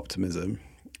your optimism,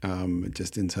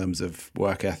 just in terms of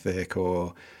work ethic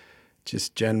or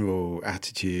just general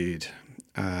attitude,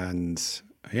 and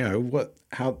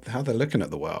how they're looking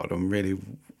at the world, and really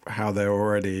how they're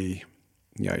already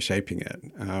shaping it.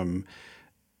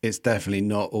 It's definitely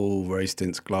not all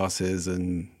rose-tinted glasses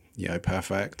and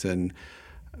perfect, and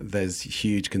there's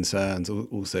huge concerns.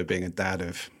 Also, being a dad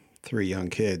of 3 young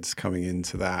kids coming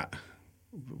into that,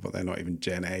 well, they're not even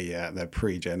Gen A yet, they're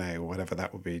pre-Gen A or whatever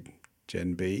that would be,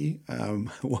 Gen B,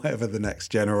 whatever the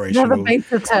next generational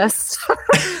beta test.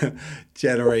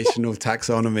 generational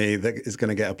taxonomy that is going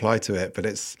to get applied to it. But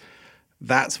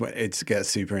that's when it gets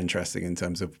super interesting in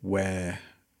terms of where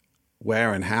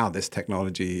and how this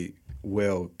technology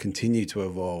will continue to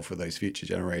evolve for those future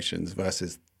generations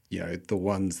versus the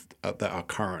ones that are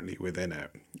currently within it,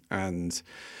 and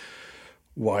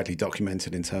widely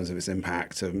documented in terms of its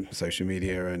impact on social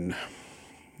media and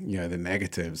the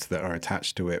negatives that are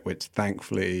attached to it, which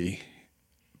thankfully,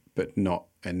 but not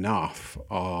enough,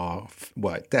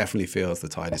 it definitely feels the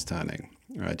tide is turning,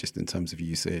 right? Just in terms of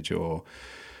usage or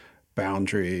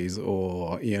boundaries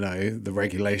or the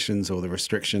regulations or the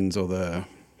restrictions or the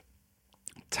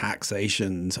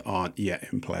taxations aren't yet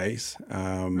in place,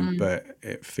 but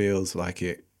it feels like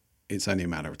it's only a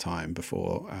matter of time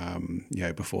before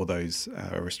before those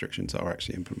restrictions are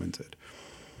actually implemented.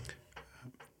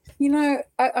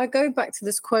 I go back to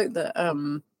this quote that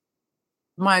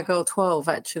MAYAgirl 12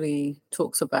 actually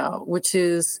talks about, which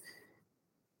is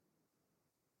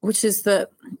that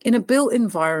in a built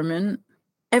environment,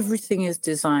 everything is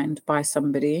designed by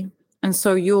somebody, and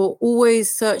so you're always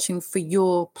searching for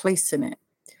your place in it.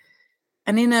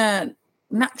 And in a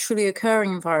naturally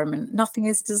occurring environment, nothing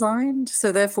is designed,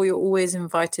 so therefore you're always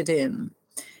invited in.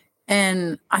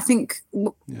 And I think, Yeah,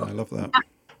 I love that.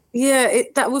 yeah,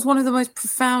 that was one of the most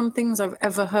profound things I've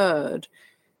ever heard.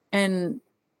 And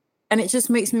it just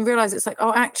makes me realize it's like,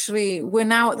 oh, actually, we're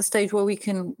now at the stage where we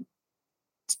can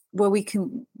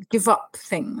give up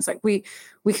things. Like we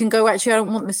can go, actually, I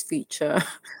don't want this feature.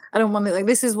 I don't want it. Like,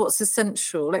 this is what's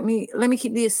essential. Let me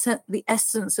keep the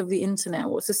essence of the internet,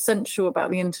 what's essential about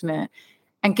the internet,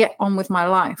 and get on with my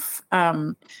life.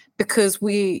 Because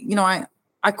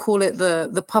I call it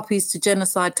the puppies to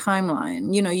genocide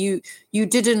timeline. You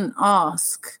didn't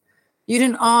ask. You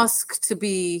didn't ask to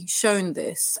be shown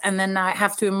this, and then I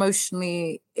have to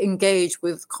emotionally engage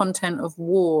with content of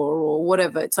war or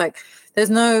whatever. It's like there's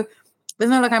no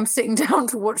like I'm sitting down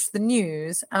to watch the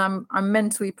news and I'm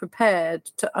mentally prepared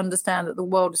to understand that the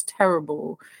world is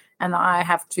terrible and that I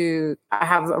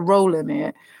have a role in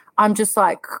it. I'm just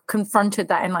like confronted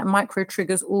that in like micro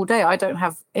triggers all day. I don't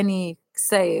have any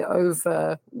say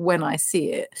over when I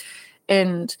see it.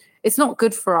 And it's not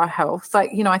good for our health.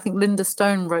 Like, I think Linda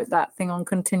Stone wrote that thing on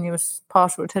continuous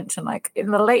partial attention, like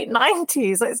in the late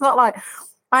 90s. Like, it's not like,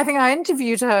 I think I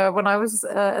interviewed her when I was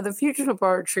at the Future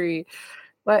Laboratory,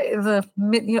 like in the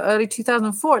early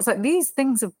 2004. It's like these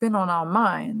things have been on our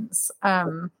minds.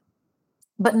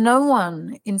 But no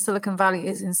one in Silicon Valley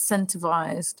is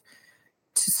incentivized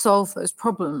to solve those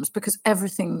problems because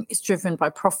everything is driven by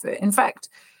profit. In fact,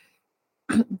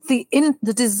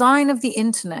 the design of the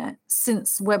internet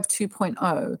since Web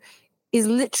 2.0 is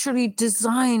literally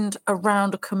designed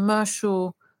around a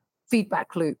commercial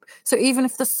feedback loop. So even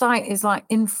if the site is like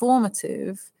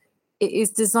informative, it is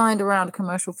designed around a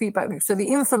commercial feedback loop. So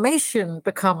the information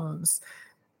becomes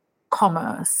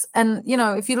commerce. And,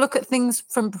 if you look at things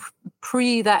from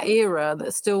pre that era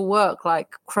that still work,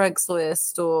 like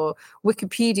Craigslist or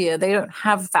Wikipedia, they don't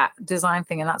have that design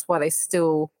thing. And that's why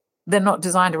they're not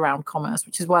designed around commerce,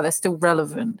 which is why they're still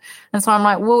relevant. And so I'm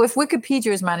like, well, if Wikipedia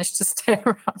has managed to stay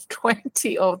around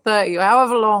 20 or 30 or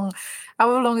however long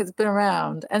it's been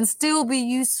around and still be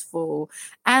useful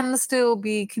and still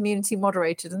be community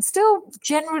moderated and still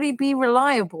generally be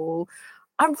reliable,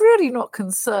 I'm really not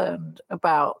concerned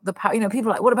about the power.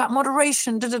 People are like, what about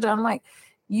moderation? I'm like,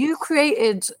 you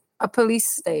created a police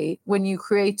state when you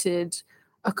created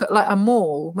a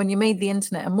mall. When you made the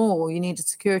internet a mall, you needed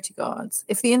security guards.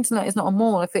 If the internet is not a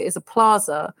mall, if it is a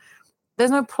plaza, there's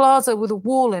no plaza with a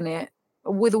wall in it,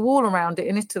 with a wall around it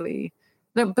in Italy.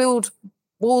 They don't build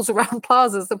walls around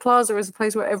plazas. The plaza is a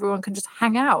place where everyone can just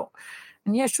hang out.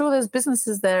 And yeah, sure, there's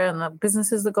businesses there, and the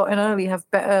businesses that got in early have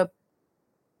better,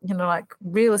 like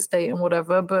real estate and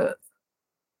whatever. But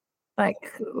like,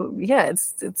 yeah,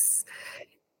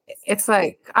 it's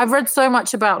like I've read so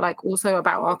much about also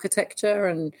about architecture,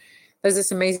 and there's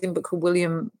this amazing book called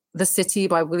The City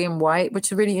by William White,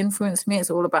 which really influenced me. It's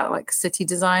all about like city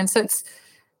design. So it's,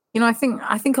 I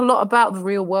think a lot about the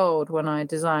real world when I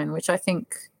design, which I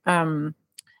think,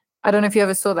 I don't know if you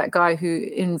ever saw that guy who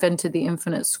invented the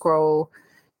infinite scroll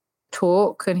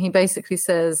talk. And he basically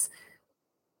says,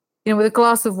 with a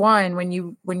glass of wine, when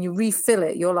you refill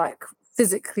it, you're like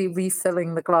physically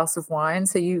refilling the glass of wine.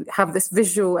 So you have this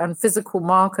visual and physical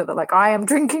marker that like, I am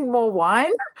drinking more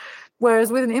wine.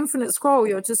 Whereas with an infinite scroll,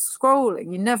 you're just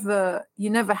scrolling. You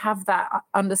never have that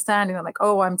understanding that like,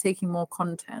 oh, I'm taking more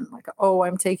content. Like, oh,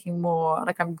 I'm taking more.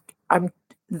 Like I'm.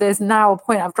 There's now a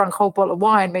point I've drunk a whole bottle of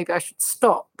wine. Maybe I should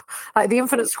stop. Like the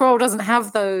infinite scroll doesn't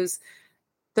have those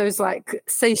like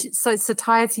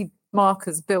satiety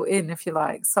markers built in, if you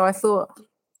like. So I thought,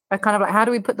 I kind of like, how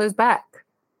do we put those back?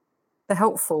 They're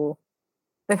helpful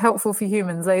for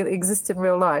humans. They exist in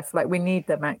real life. Like we need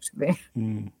them actually.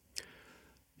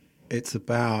 It's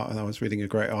about, and I was reading a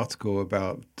great article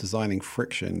about designing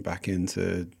friction back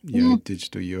into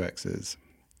digital UXs,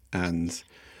 and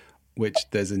which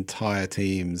there's entire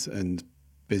teams and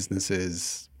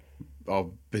businesses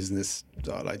of business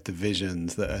like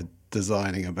divisions that are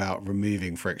designing about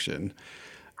removing friction.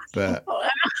 But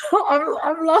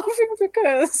I'm laughing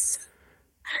because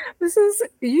this is,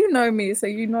 me, so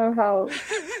you know how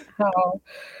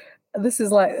this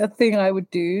is like a thing I would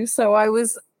do. So I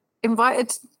was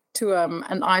invited to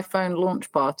an iPhone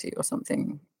launch party or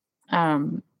something,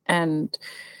 and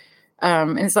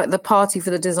it's like the party for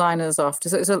the designers after.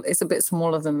 So it's a bit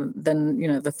smaller than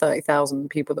the 30,000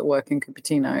 people that work in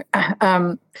Cupertino.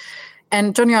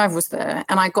 And Johnny Ive was there,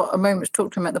 and I got a moment to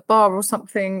talk to him at the bar or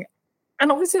something.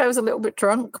 And obviously I was a little bit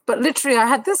drunk, but literally I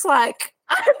had this and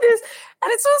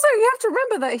it's also, you have to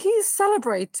remember that he's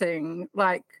celebrating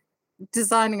like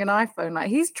designing an iPhone, like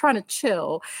he's trying to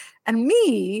chill, and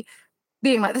me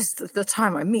being like, this is the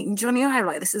time I'm meeting Johnny Ive,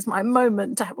 like this is my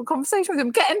moment to have a conversation with him,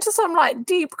 get into some like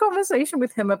deep conversation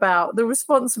with him about the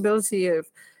responsibility of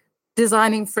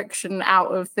designing friction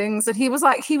out of things. And he was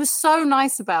so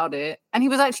nice about it. And he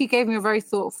was actually gave me a very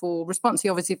thoughtful response. He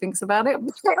obviously thinks about it. I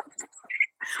was like,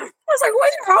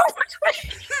 what's wrong with me?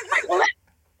 Like, let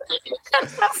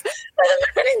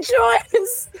him enjoy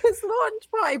his launch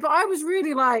party. But I was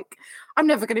really like, I'm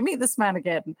never going to meet this man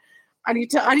again. I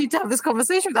need to have this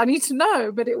conversation. I need to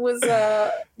know. But it was,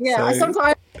 sometimes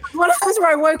one of those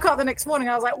where I woke up the next morning,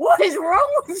 I was like, what is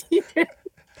wrong with you?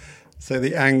 So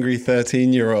the angry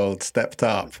 13-year-old stepped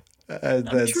up and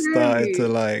then started to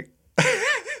like...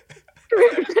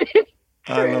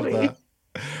 I love that.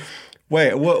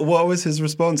 Wait, what was his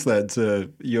response then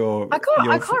to your... I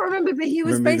can't remember, but he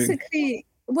was basically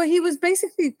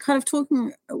kind of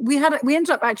talking. We ended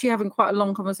up actually having quite a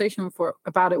long conversation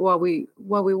about it while we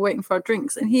were waiting for our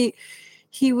drinks, and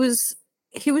he was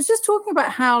just talking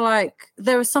about how like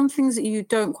there are some things that you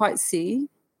don't quite see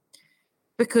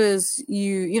because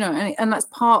you know, and that's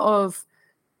part of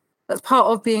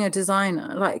being a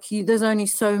designer. Like there's only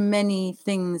so many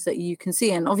things that you can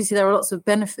see, and obviously there are lots of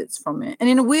benefits from it. And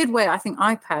in a weird way, I think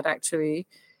iPad actually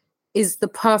is the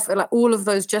perfect, like all of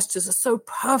those gestures are so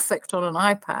perfect on an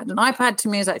iPad. An iPad to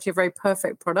me is actually a very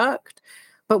perfect product,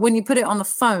 but when you put it on the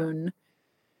phone,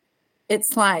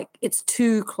 it's like it's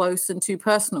too close and too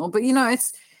personal. But you know,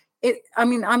 I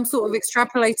mean, I'm sort of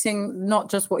extrapolating not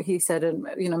just what he said and,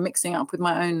 you know, mixing up with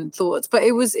my own thoughts, but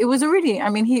it was a really, I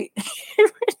mean, he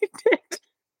really did.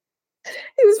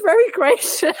 He was very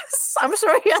gracious. I'm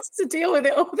sure he has to deal with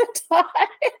it all the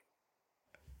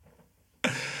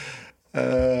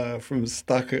time. From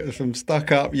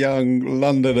stuck up young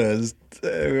Londoners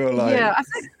who were like, yeah, I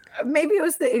think maybe it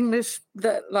was the English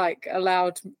that like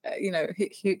allowed, you know,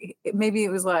 he maybe it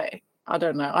was like, I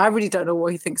don't know. I really don't know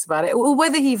what he thinks about it or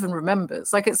whether he even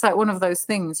remembers. Like, it's like one of those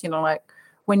things, you know, like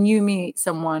when you meet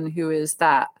someone who is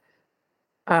that,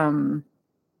 you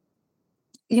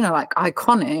know, like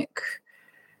iconic,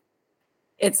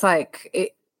 it's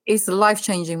like, it's a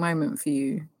life-changing moment for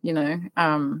you, you know?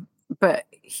 But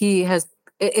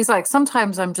it's like,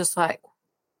 sometimes I'm just like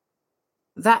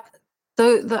that,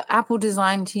 the Apple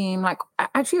design team, like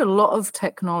actually a lot of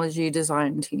technology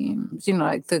design teams, you know,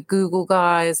 like the Google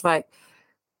guys, like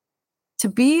to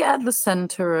be at the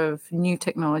center of new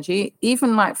technology,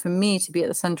 even like for me to be at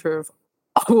the center of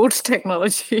old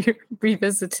technology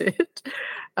revisited,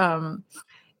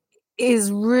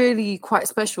 is really quite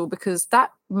special, because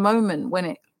that moment when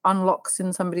it unlocks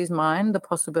in somebody's mind the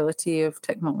possibility of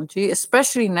technology,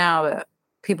 especially now that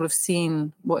people have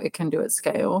seen what it can do at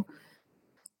scale,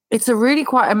 it's a really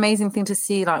quite amazing thing to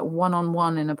see, like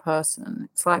one-on-one in a person.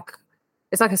 It's like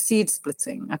a seed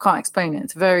splitting. I can't explain it.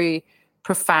 It's a very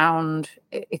profound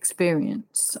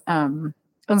experience. And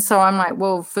so I'm like,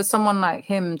 well, for someone like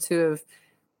him to have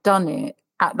done it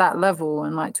at that level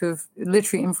and like to have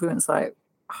literally influenced like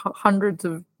hundreds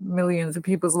of millions of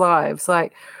people's lives,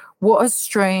 like what a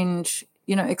strange,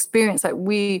 you know, experience. Like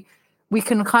we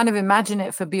can kind of imagine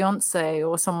it for Beyonce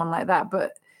or someone like that,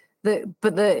 but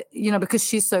the you know, because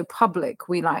she's so public,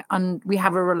 we like we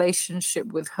have a relationship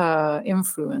with her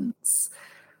influence,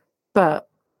 but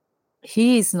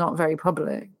he's not very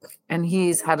public and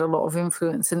he's had a lot of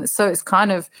influence, and so it's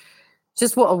kind of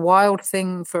just what a wild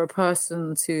thing for a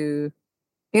person to,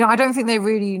 you know, I don't think they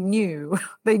really knew.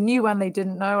 They knew when they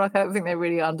didn't know. Like, I don't think they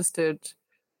really understood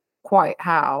quite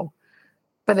how,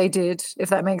 but they did, if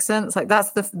that makes sense. Like,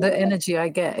 that's the energy I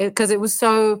get, because it was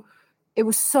so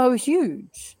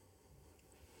huge.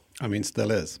 I mean, still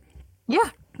is. Yeah,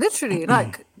 literally.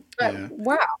 Like, yeah.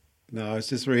 Wow. No, I was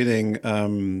just reading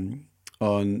on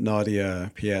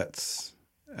Nadia Piet's,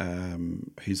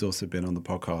 who's also been on the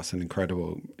podcast and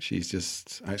incredible. She's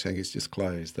just, actually, I think it's just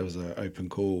closed. There was an open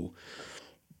call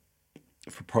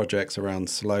for projects around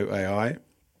slow AI,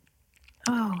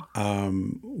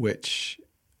 which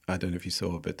I don't know if you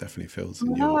saw, but definitely feels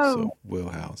in your sort of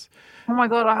wheelhouse. Oh my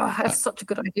God, I have such a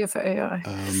good idea for AI.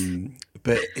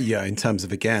 But yeah, in terms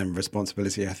of, again,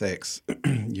 responsibility ethics,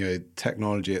 you know,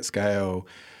 technology at scale,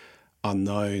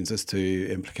 unknowns as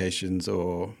to implications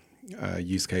or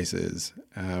use cases.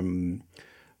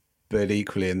 But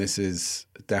equally, and this is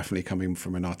definitely coming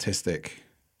from an artistic,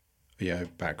 you know,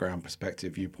 background,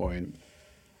 perspective, viewpoint,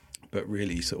 but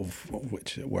really sort of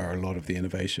where a lot of the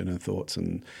innovation and thoughts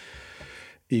and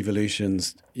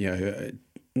evolutions, you know,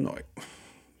 not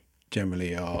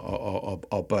generally are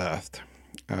birthed.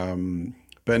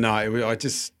 But no, it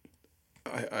just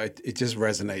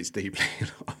resonates deeply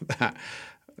that,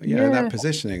 you know, that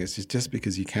positioning. It's just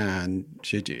because you can,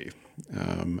 should you?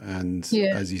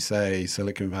 As you say,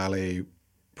 Silicon Valley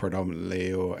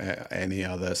predominantly, or any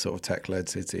other sort of tech-led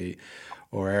city,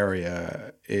 or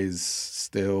area is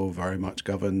still very much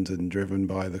governed and driven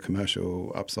by the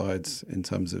commercial upsides in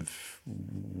terms of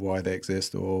why they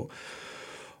exist or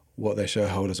what their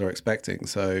shareholders are expecting.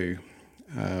 So,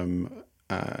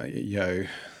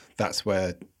 that's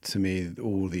where, to me,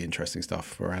 all the interesting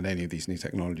stuff around any of these new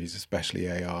technologies, especially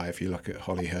AI, if you look at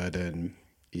Holly Herndon,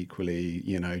 equally,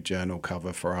 journal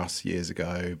cover for us years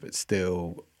ago, but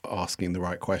still asking the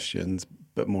right questions,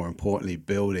 but more importantly,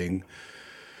 building,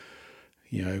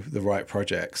 the right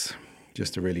projects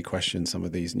just to really question some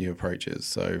of these new approaches.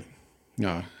 So,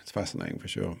 no, it's fascinating for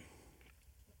sure.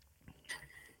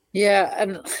 Yeah,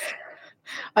 and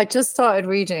I just started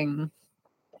reading.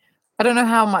 I don't know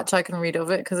how much I can read of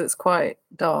it because it's quite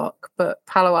dark, but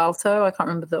Palo Alto, I can't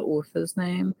remember the author's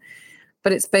name,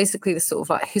 but it's basically the sort of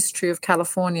like history of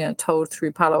California told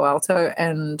through Palo Alto.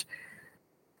 And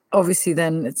obviously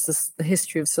then it's the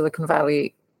history of Silicon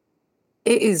Valley.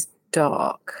 It is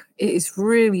dark. It is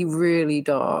really, really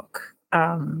dark.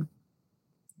 And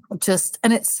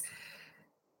it's,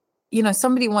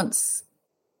 somebody once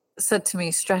said to me,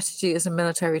 strategy is a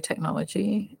military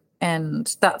technology.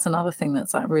 And that's another thing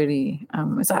that's like really,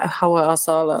 it's like Hawa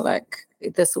Asala, like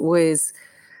this always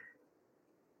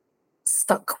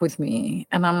stuck with me.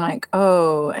 And I'm like,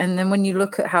 oh, and then when you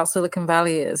look at how Silicon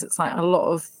Valley is, it's like a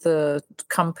lot of the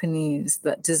companies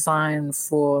that design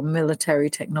for military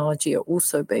technology are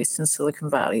also based in Silicon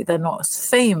Valley. They're not as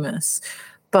famous,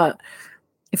 but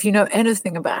if you know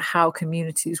anything about how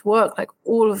communities work, like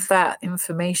all of that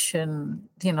information,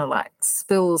 like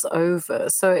spills over.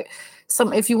 So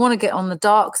if you want to get on the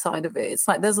dark side of it, it's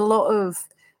like there's a lot of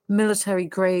military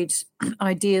grade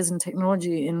ideas and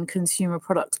technology in consumer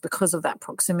products because of that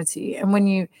proximity.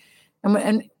 And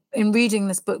and in reading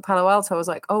this book, Palo Alto, I was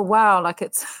like, oh wow, like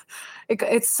it's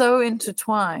so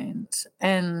intertwined.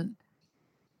 And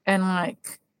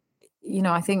like,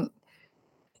 I think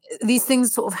these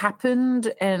things sort of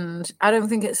happened, and I don't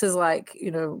think it's as like,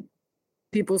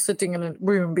 people sitting in a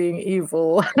room being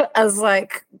evil as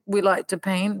like we like to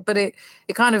paint, but it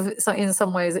kind of, in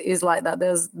some ways it is like that.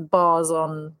 There's bars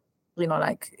on,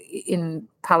 like in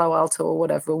Palo Alto or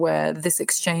whatever, where this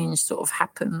exchange sort of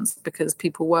happens because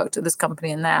people worked at this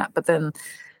company and that, but then,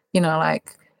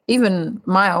 like even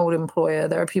my old employer,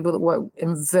 there are people that work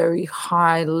in very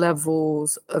high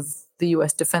levels of the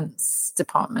US Defense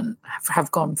Department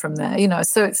have gone from there,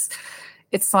 so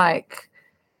it's like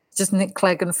just Nick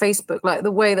Clegg and Facebook, like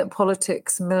the way that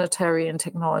politics, military and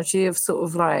technology have sort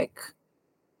of like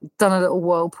done a little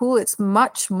whirlpool. It's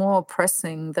much more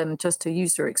pressing than just a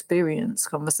user experience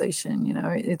conversation.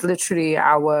 It's literally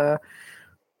our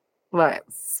like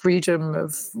freedom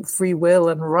of free will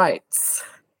and rights.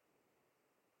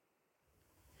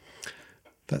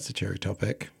 That's a cherry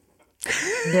topic.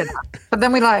 Yeah, but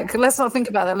then let's not think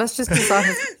about that. Let's just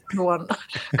design a one,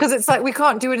 because it's like we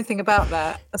can't do anything about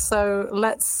that. So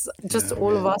let's just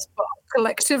of us put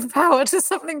collective power to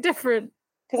something different,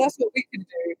 because that's what we can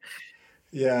do.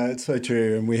 Yeah, it's so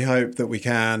true, and we hope that we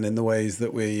can in the ways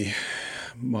that we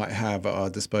might have at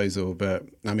our disposal. But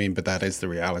that is the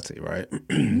reality, right?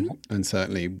 And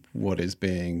certainly, what is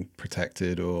being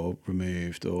protected or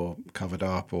removed or covered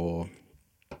up or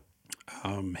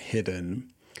hidden.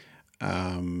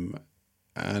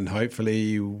 And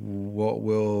hopefully what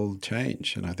will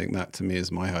change. And I think that, to me,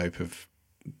 is my hope of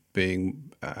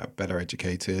being better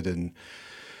educated and,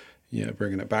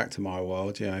 bringing it back to my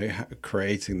world,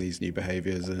 creating these new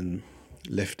behaviors and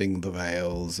lifting the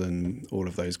veils and all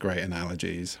of those great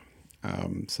analogies.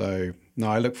 So, no,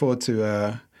 I look forward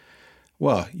to,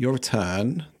 your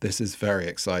return. This is very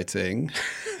exciting.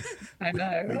 I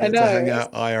know. We get to hang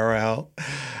out IRL.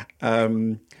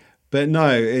 But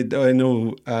no,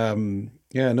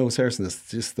 in all seriousness,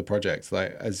 just the project.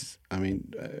 Like,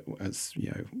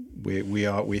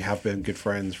 we have been good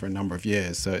friends for a number of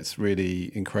years, so it's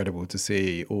really incredible to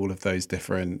see all of those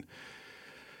different,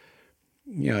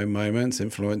 moments,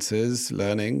 influences,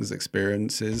 learnings,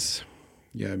 experiences,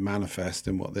 manifest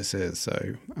in what this is.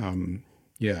 So,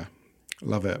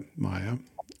 love it, Maya,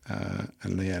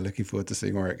 and looking forward to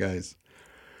seeing where it goes.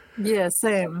 Yeah,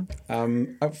 same.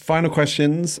 Final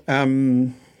questions.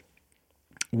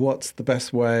 What's the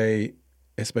best way,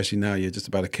 especially now you're just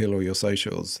about to kill all your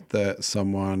socials, that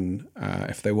someone,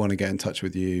 if they want to get in touch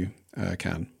with you,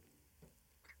 can?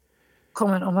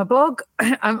 Comment on my blog.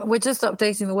 We're just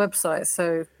updating the website,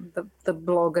 so the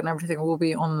blog and everything will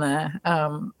be on there.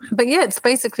 But yeah, it's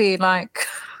basically like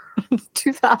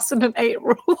 2008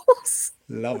 rules.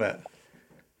 Love it.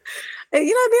 At the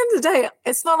end of the day,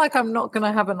 it's not like I'm not going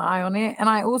to have an eye on it. And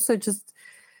I also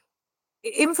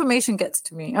information gets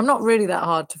to me. I'm not really that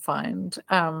hard to find.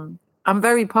 I'm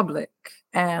very public.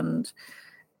 And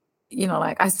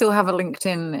like I still have a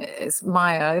LinkedIn. It's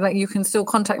Maya. Like you can still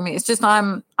contact me. It's just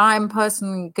I'm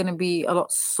personally going to be a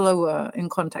lot slower in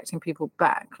contacting people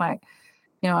back. Like,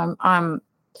 I'm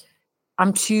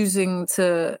choosing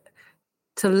to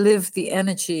live the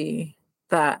energy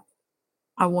that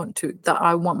I want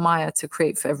Maya to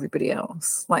create for everybody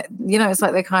else. Like, it's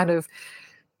like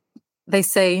they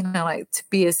say, like to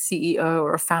be a CEO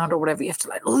or a founder or whatever, you have to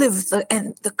like live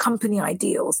the company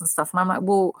ideals and stuff. And I'm like,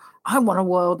 well, I want a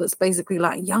world that's basically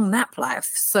like young nap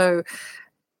life. So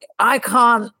I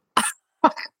can't,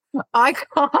 I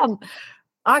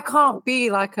can't be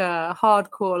like a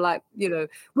hardcore, like,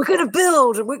 we're going to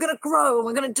build and we're going to grow and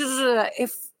we're going to do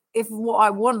if what I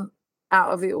want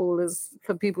out of it all is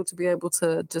for people to be able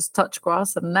to just touch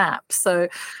grass and nap. So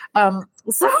I'm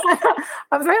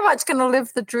very much going to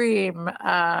live the dream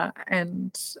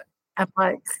and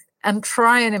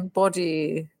try and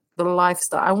embody the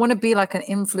lifestyle. I want to be like an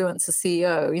influencer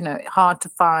CEO, hard to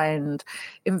find,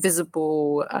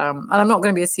 invisible. And I'm not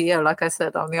going to be a CEO, like I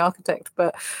said, I'm the architect,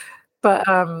 but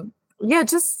yeah,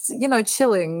 just,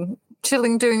 chilling,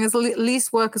 doing as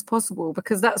least work as possible,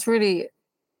 because that's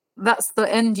the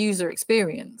end user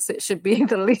experience. It should be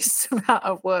the least amount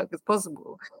of work as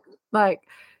possible. Like,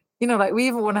 like we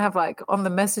even want to have like on the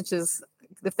messages,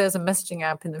 if there's a messaging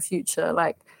app in the future,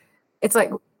 like it's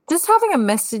like just having a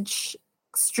message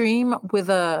stream with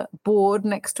a board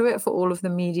next to it for all of the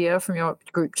media from your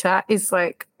group chat is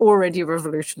like already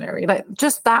revolutionary. Like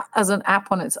just that as an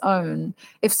app on its own,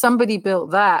 if somebody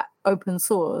built that open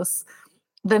source,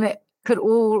 then it could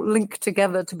all link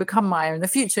together to become Maya in the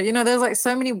future. There's like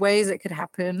so many ways it could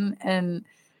happen, and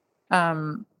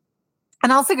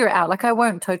I'll figure it out. Like I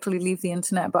won't totally leave the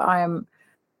internet, but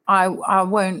I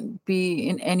won't be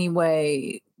in any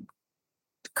way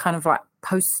kind of like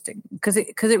posting, because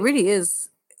it really is,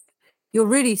 you're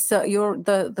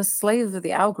the slave of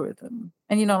the algorithm.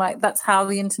 And like that's how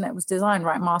the internet was designed,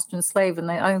 right? Master and slave.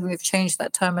 And I don't think they've changed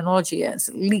that terminology yet.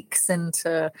 So it leaks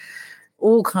into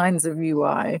all kinds of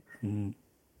UI. No,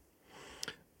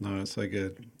 it's so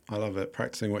good. I love it.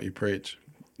 Practicing what you preach.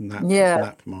 Nap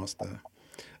master.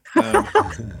 Well,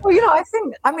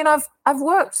 I've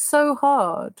worked so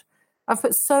hard. I've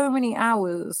put so many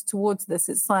hours towards this.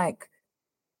 It's like,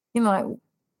 like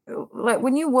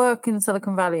when you work in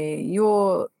Silicon Valley,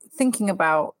 you're thinking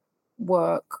about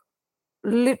work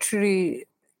literally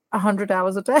 100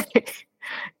 hours a day.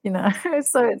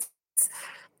 So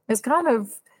it's kind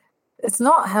of, it's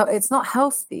not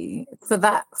healthy for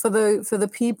the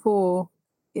people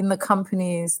in the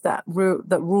companies that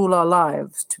rule our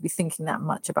lives to be thinking that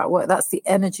much about work. That's the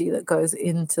energy that goes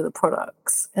into the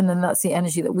products, and then that's the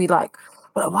energy that we like.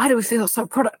 Well, why do we feel so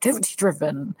productivity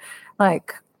driven?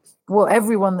 Like, well,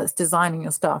 everyone that's designing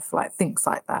your stuff like thinks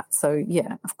like that. So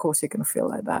yeah, of course you're going to feel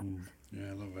like that.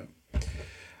 Yeah, I love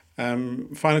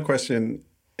it. Final question: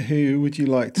 who would you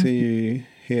like to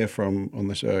hear from on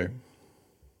the show?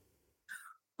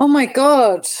 Oh my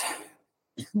God!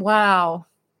 Wow.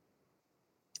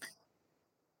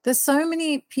 There's so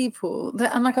many people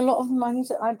that, and like a lot of them, I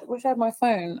wish I had my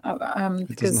phone.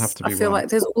 It doesn't have to be I feel one. like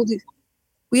there's all these.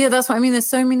 Well, yeah, that's what I mean. There's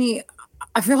so many.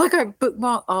 I feel like I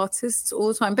bookmark artists all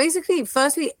the time. Basically,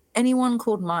 firstly, anyone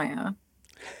called Maya.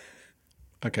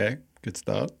 Okay, good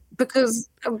start. Because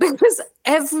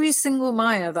every single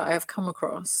Maya that I have come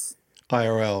across,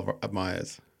 IRL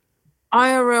Mayas.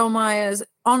 IRL Mayas,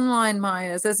 online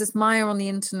Mayas. There's this Maya on the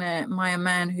internet, Maya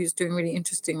Man, who's doing really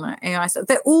interesting like AI stuff.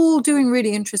 They're all doing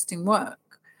really interesting work.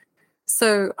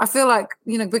 So I feel like,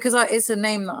 because it's a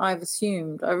name that I've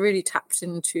assumed, I really tapped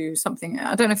into something.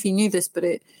 I don't know if you knew this, but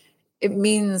it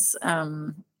means,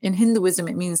 in Hinduism,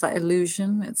 it means like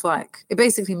illusion. It's like, it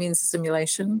basically means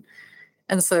simulation.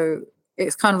 And so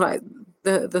it's kind of like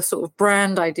the sort of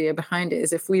brand idea behind it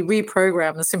is if we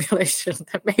reprogram the simulation,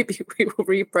 then maybe we will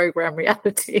reprogram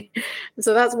reality.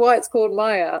 So that's why it's called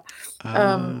Maya.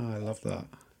 I love that.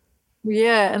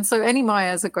 Yeah, and so any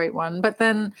Maya is a great one. But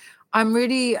then I'm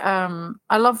really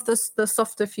I love the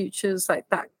softer futures, like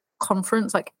that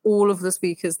conference, like all of the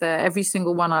speakers there, every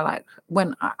single one I like.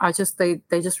 When I just they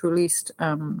just released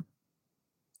the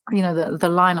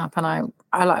lineup, and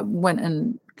I like went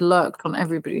and lurked on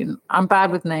everybody. And I'm bad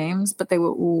with names, but they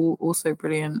were all also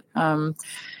brilliant. Yeah,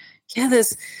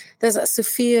 there's that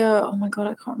Sophia. Oh my God,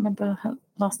 I can't remember her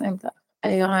last name. That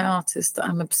AI artist that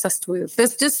I'm obsessed with.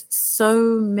 There's just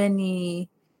so many.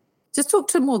 Just talk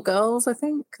to more girls. I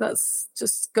think that's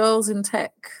just girls in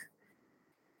tech,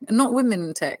 not women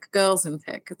in tech. Girls in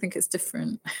tech. I think it's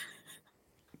different.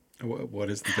 What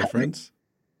is the difference?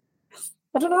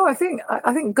 I don't know. I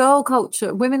think girl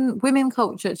culture, women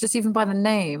culture, just even by the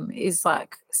name, is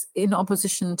like in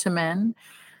opposition to men,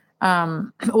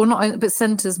 or not, but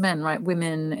centers men, right?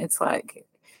 Women. It's like,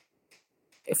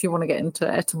 if you want to get into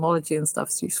etymology and stuff,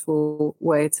 it's a useful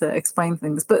way to explain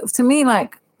things. But to me,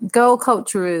 like, girl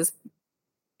culture is,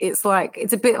 it's like,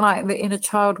 it's a bit like the inner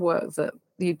child work that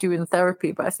you do in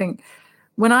therapy. But I think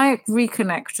when I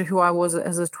reconnect to who I was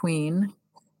as a tween,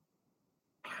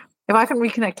 if I can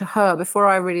reconnect to her before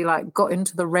I really like got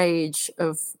into the rage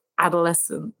of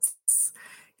adolescence,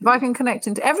 if I can connect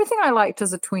into everything I liked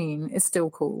as a tween, is still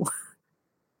cool.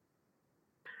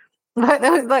 I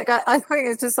think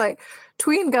it's just like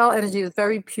tween girl energy is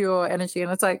very pure energy,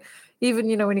 and it's like, even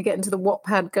when you get into the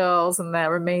Wattpad girls and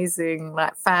their amazing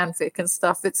like fanfic and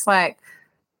stuff, it's like,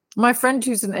 my friend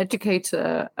who's an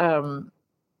educator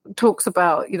talks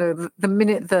about, the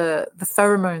minute the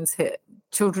pheromones hit,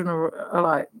 children are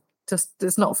like, just,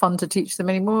 it's not fun to teach them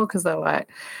anymore, because they're like,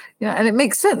 and it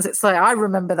makes sense. It's like, I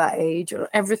remember that age, or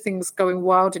everything's going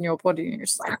wild in your body, and you're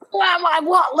just like, what?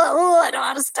 I don't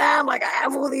understand. Like, I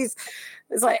have all these,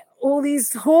 it's like all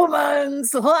these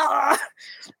hormones.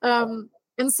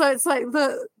 And so it's like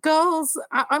the girls,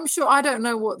 I'm sure, I don't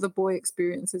know what the boy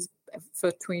experience is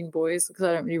for tween boys, because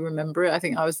I don't really remember it. I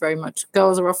think I was very much,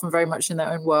 girls are often very much in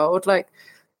their own world. Like,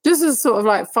 just as sort of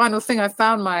like final thing, I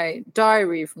found my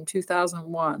diary from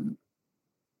 2001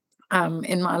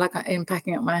 in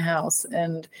packing up my house,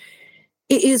 and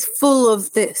it is full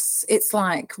of this. It's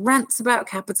like rants about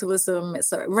capitalism.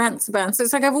 It's like rants about, so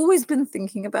it's like, I've always been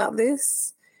thinking about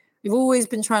this. I've always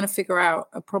been trying to figure out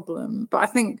a problem. But I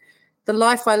think the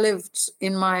life I lived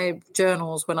in my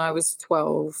journals when I was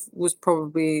 12 was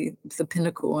probably the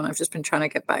pinnacle, and I've just been trying to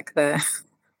get back there.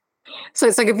 So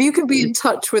it's like, if you can be in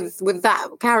touch with that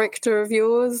character of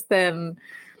yours, then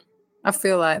I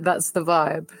feel like that's the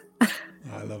vibe.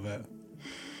 I love it.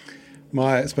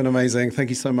 Maya, it's been amazing. Thank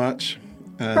you so much.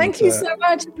 And, thank you so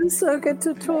much. It was so good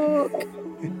to talk.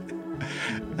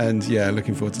 And yeah,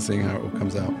 looking forward to seeing how it all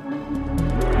comes out.